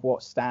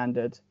what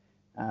standard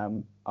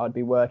I'd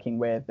be working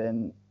with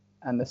and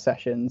the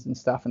sessions and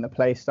stuff and the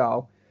play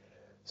style.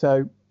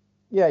 So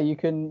yeah, you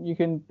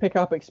can pick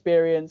up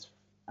experience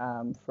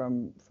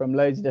from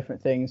loads of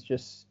different things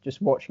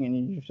just watching,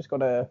 and you've just got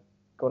to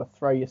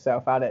throw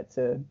yourself at it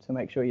to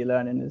make sure you're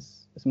learning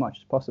as much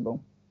as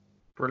possible.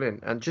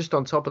 Brilliant. And just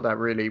on top of that,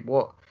 really,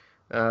 what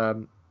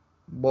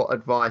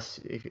advice,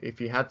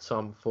 if you had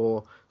some,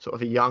 for sort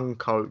of a young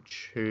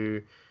coach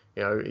who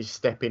is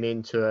stepping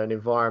into an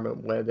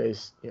environment where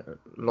there's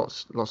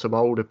lots of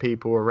older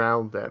people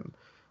around them,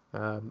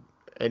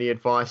 any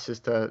advice as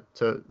to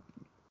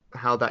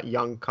how that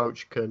young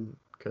coach can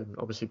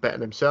obviously better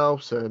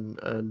themselves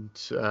and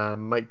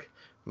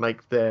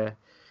make their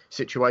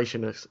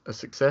situation a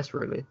success,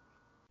 really.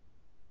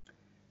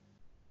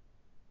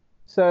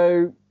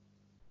 So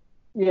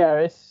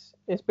yeah,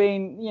 it's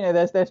been,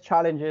 there's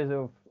challenges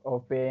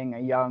of being a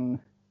young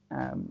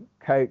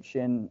coach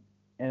in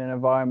an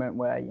environment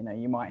where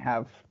you might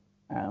have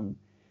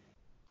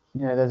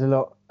there's a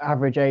lot.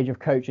 Average age of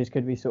coaches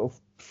could be sort of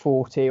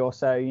 40 or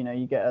so.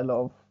 You get a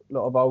lot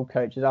of old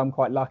coaches. I'm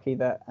quite lucky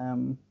that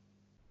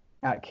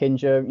at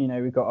Kindra,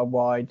 we've got a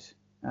wide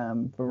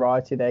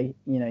variety.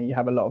 You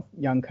have a lot of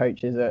young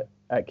coaches at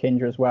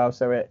Kindra as well,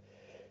 so it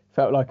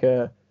felt like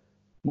a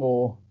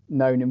more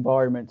known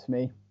environment to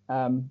me.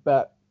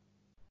 But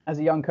as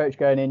a young coach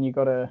going in, you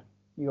gotta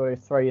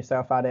throw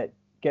yourself at it,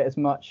 get as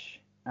much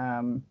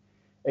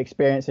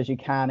experience as you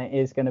can. It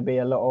is going to be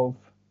a lot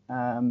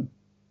of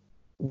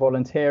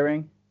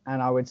volunteering,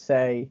 and I would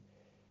say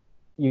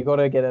you got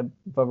to get a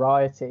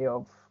variety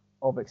of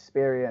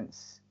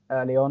experience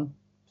early on.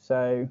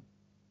 So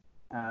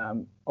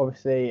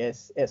obviously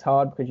it's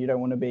hard because you don't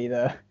want to be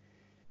the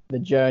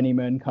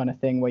journeyman kind of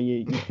thing where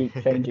you keep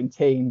changing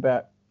team.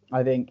 But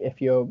I think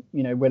if you're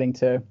willing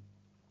to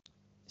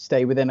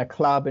stay within a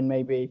club and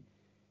maybe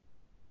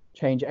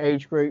change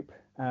age group,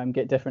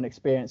 get different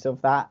experience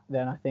of that,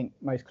 then I think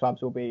most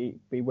clubs will be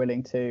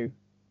willing to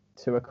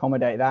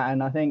accommodate that.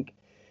 And I think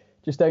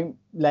just don't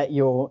let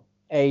your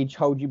age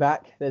hold you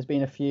back. There's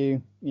been a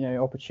few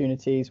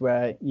opportunities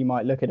where you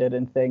might look at it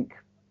and think,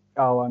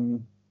 oh,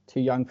 I'm too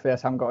young for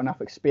this, I haven't got enough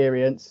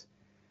experience.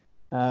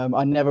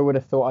 I never would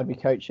have thought I'd be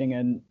coaching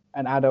an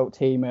adult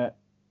team at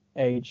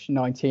age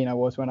 19. I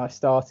was when I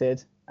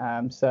started.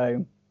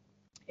 So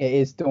it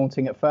is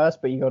daunting at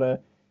first, but you got to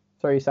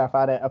throw yourself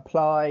at it,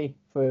 apply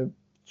for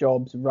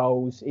jobs,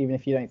 roles, even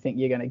if you don't think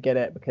you're going to get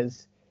it,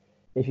 because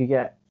if you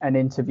get an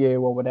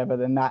interview or whatever,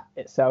 then that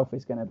itself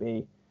is going to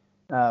be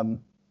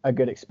a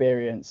good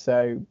experience.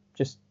 So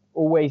just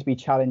always be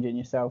challenging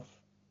yourself,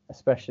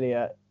 especially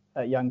at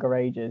younger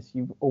ages.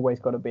 You've always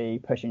got to be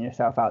pushing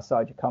yourself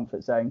outside your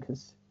comfort zone,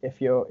 because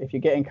if you're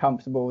getting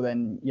comfortable,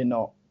 then you're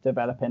not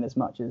developing as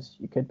much as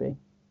you could be.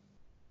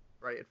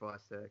 Great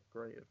advice there.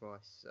 Great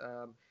advice.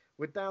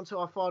 We're down to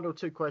our final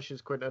two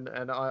questions, Quentin,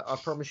 and I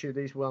promise you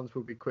these ones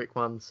will be quick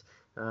ones.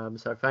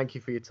 So thank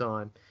you for your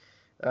time.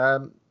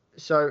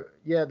 So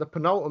yeah, the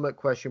penultimate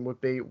question would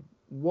be,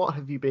 what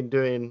have you been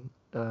doing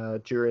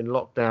during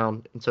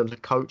lockdown in terms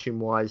of coaching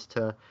wise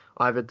to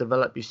either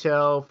develop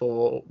yourself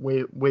or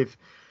with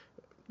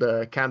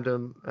the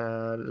Camden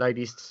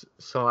ladies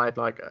side?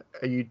 Like,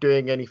 are you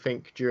doing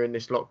anything during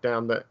this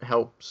lockdown that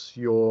helps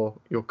your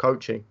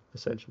coaching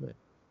essentially?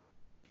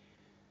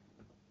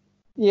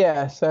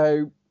 Yeah,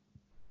 so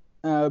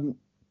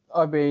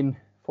I've been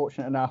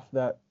fortunate enough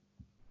that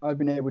I've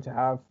been able to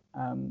have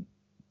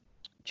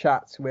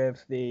chats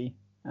with the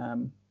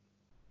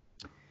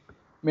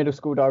middle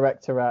school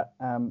director at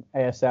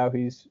ASL,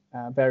 who's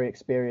very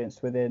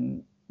experienced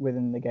within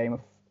the game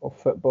of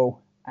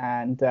football,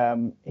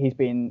 and he's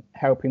been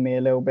helping me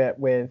a little bit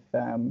with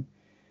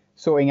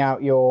sorting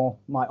out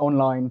my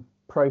online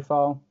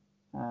profile.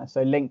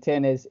 So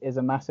LinkedIn is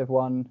a massive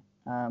one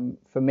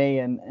for me,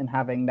 and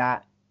having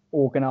that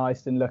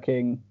organized and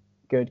looking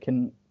good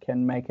can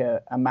make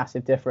a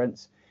massive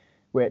difference,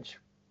 which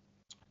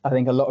I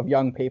think a lot of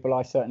young people,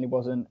 I certainly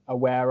wasn't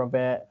aware of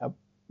it,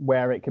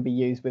 where it could be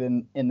used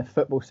in the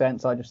football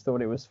sense. I just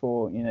thought it was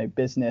for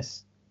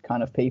business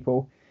kind of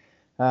people.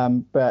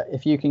 But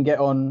if you can get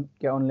on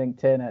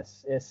LinkedIn,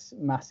 it's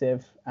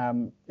massive.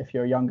 If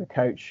you're a younger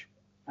coach,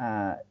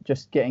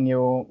 just get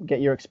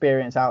your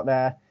experience out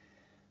there,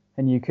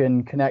 and you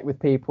can connect with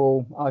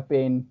people. I've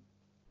been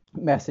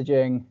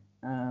messaging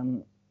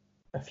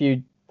a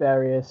few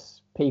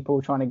various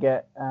people trying to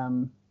get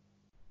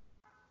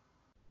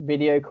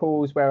video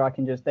calls where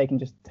they can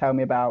just tell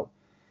me about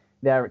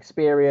their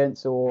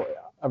experience, or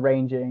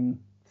arranging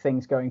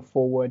things going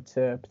forward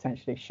to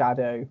potentially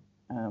shadow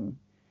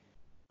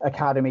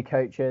academy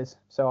coaches.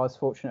 So I was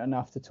fortunate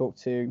enough to talk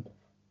to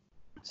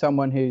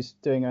someone who's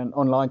doing an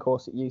online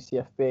course at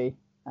UCFB,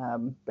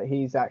 but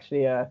he's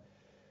actually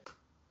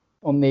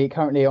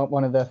currently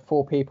one of the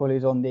 4 people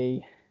who's on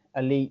the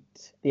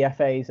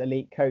FA's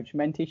elite coach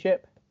mentorship.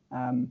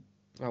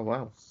 Oh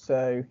wow!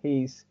 So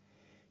he's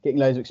getting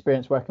loads of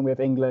experience working with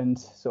England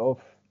sort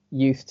of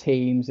youth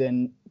teams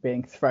and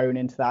being thrown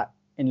into that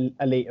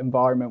elite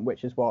environment,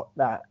 which is what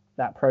that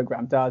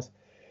program does.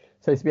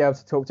 So to be able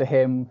to talk to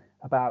him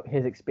about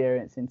his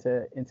experience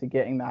into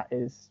getting that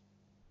is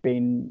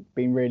been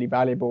really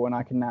valuable, and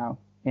I can now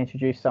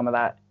introduce some of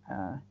that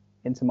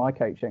into my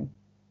coaching.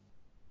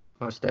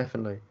 Most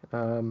definitely.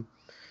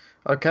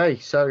 Okay,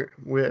 so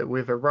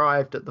we've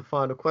arrived at the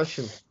final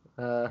question.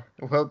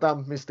 Well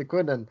done, Mr.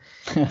 Quentin.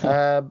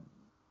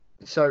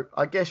 So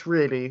I guess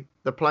really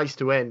the place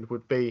to end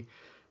would be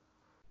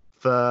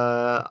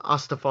for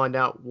us to find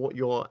out what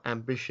your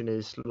ambition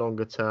is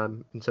longer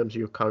term in terms of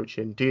your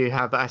coaching. Do you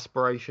have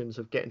aspirations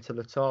of getting to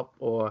the top,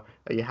 or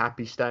are you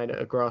happy staying at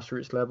a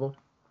grassroots level?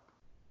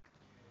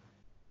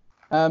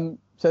 So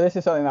this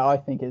is something that I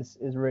think is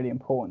really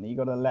important, that you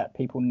got to let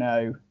people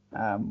know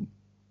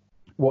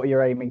what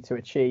you're aiming to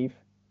achieve.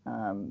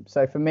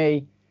 So for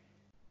me,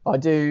 I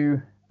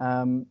do.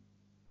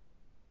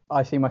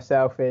 I see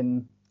myself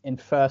in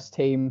first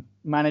team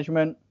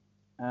management,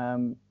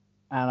 and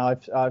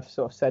I've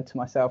sort of said to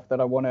myself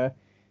that I want to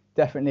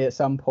definitely at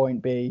some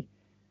point be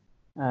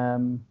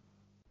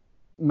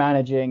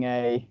managing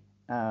a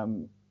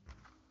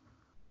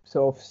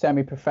sort of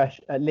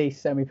at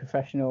least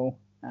semi-professional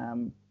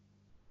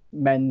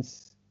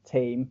men's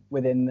team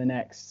within the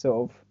next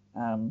sort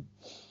of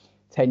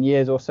 10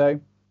 years or so.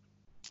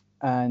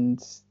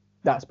 And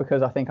that's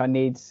because I think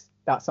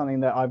that's something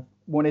that I've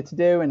wanted to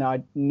do, and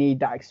I need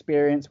that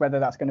experience. Whether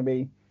that's going to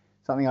be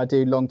something I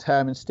do long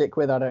term and stick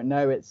with, I don't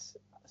know. It's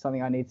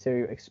something I need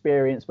to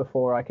experience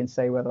before I can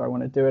say whether I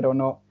want to do it or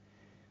not.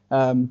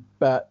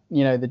 But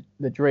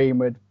the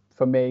dream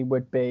for me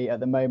would be, at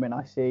the moment,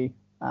 I see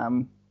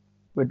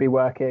would be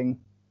working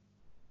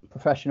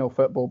professional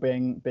football,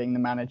 being the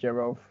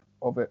manager of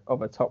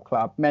a top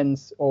club,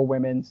 men's or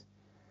women's.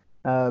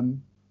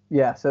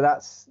 So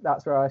that's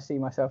where I see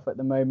myself at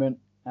the moment.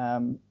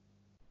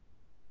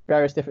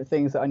 Various different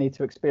things that I need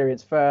to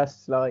experience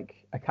first,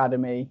 like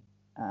academy,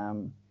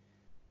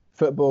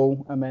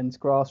 football, a men's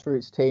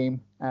grassroots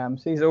team. So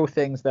these are all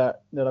things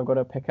that I've got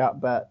to pick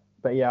up. But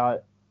yeah,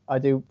 I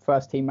do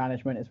first team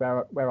management is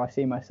where I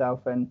see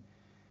myself, and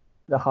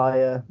the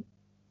higher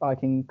I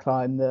can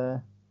climb,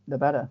 the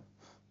better.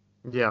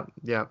 Yeah,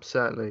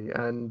 certainly,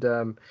 and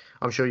I'm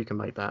sure you can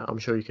make that. I'm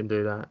sure you can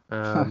do that.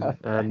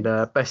 And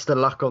best of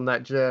luck on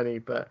that journey.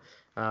 But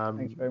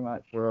thanks very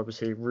much. We're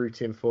obviously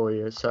rooting for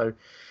you. So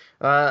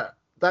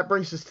that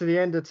brings us to the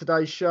end of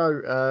today's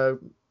show.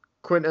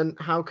 Quentin,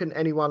 how can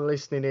anyone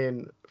listening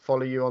in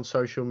follow you on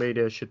social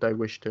media should they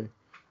wish to?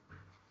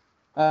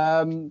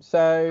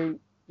 So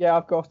yeah,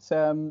 I've got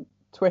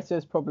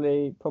Twitter's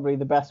probably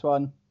the best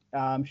one.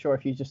 I'm sure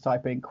if you just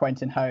type in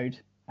Quentin Hoad,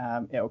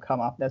 it'll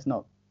come up. There's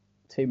not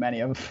too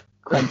many of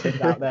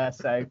Quentins out there,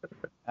 so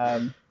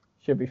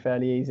should be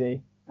fairly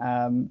easy.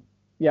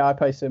 I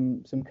post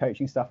some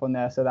coaching stuff on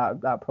there, so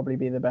that'll probably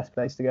be the best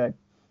place to go.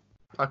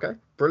 Okay,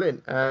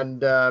 brilliant.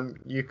 And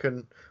you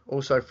can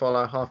also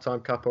follow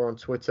Halftime Cuppa on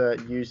Twitter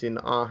using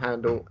our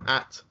handle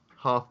at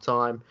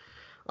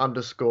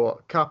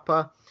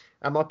halftime_Cuppa.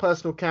 And my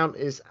personal account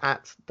is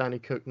at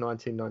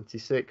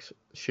DannyCook1996,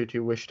 should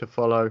you wish to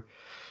follow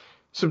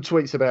some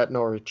tweets about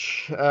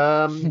Norwich.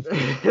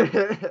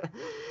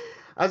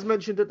 As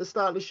mentioned at the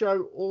start of the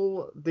show,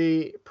 all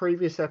the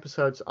previous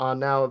episodes are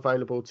now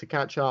available to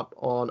catch up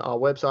on our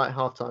website,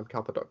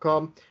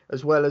 halftimecuppa.com,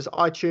 as well as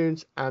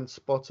iTunes and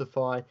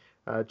Spotify,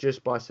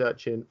 just by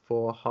searching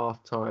for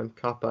Halftime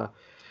Cuppa.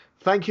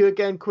 Thank you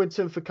again,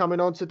 Quentin, for coming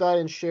on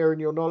today and sharing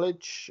your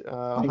knowledge.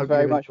 Thanks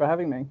very much for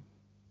having me.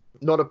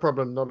 Not a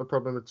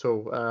problem at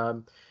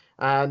all.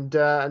 And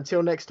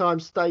until next time,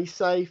 stay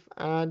safe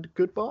and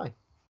goodbye.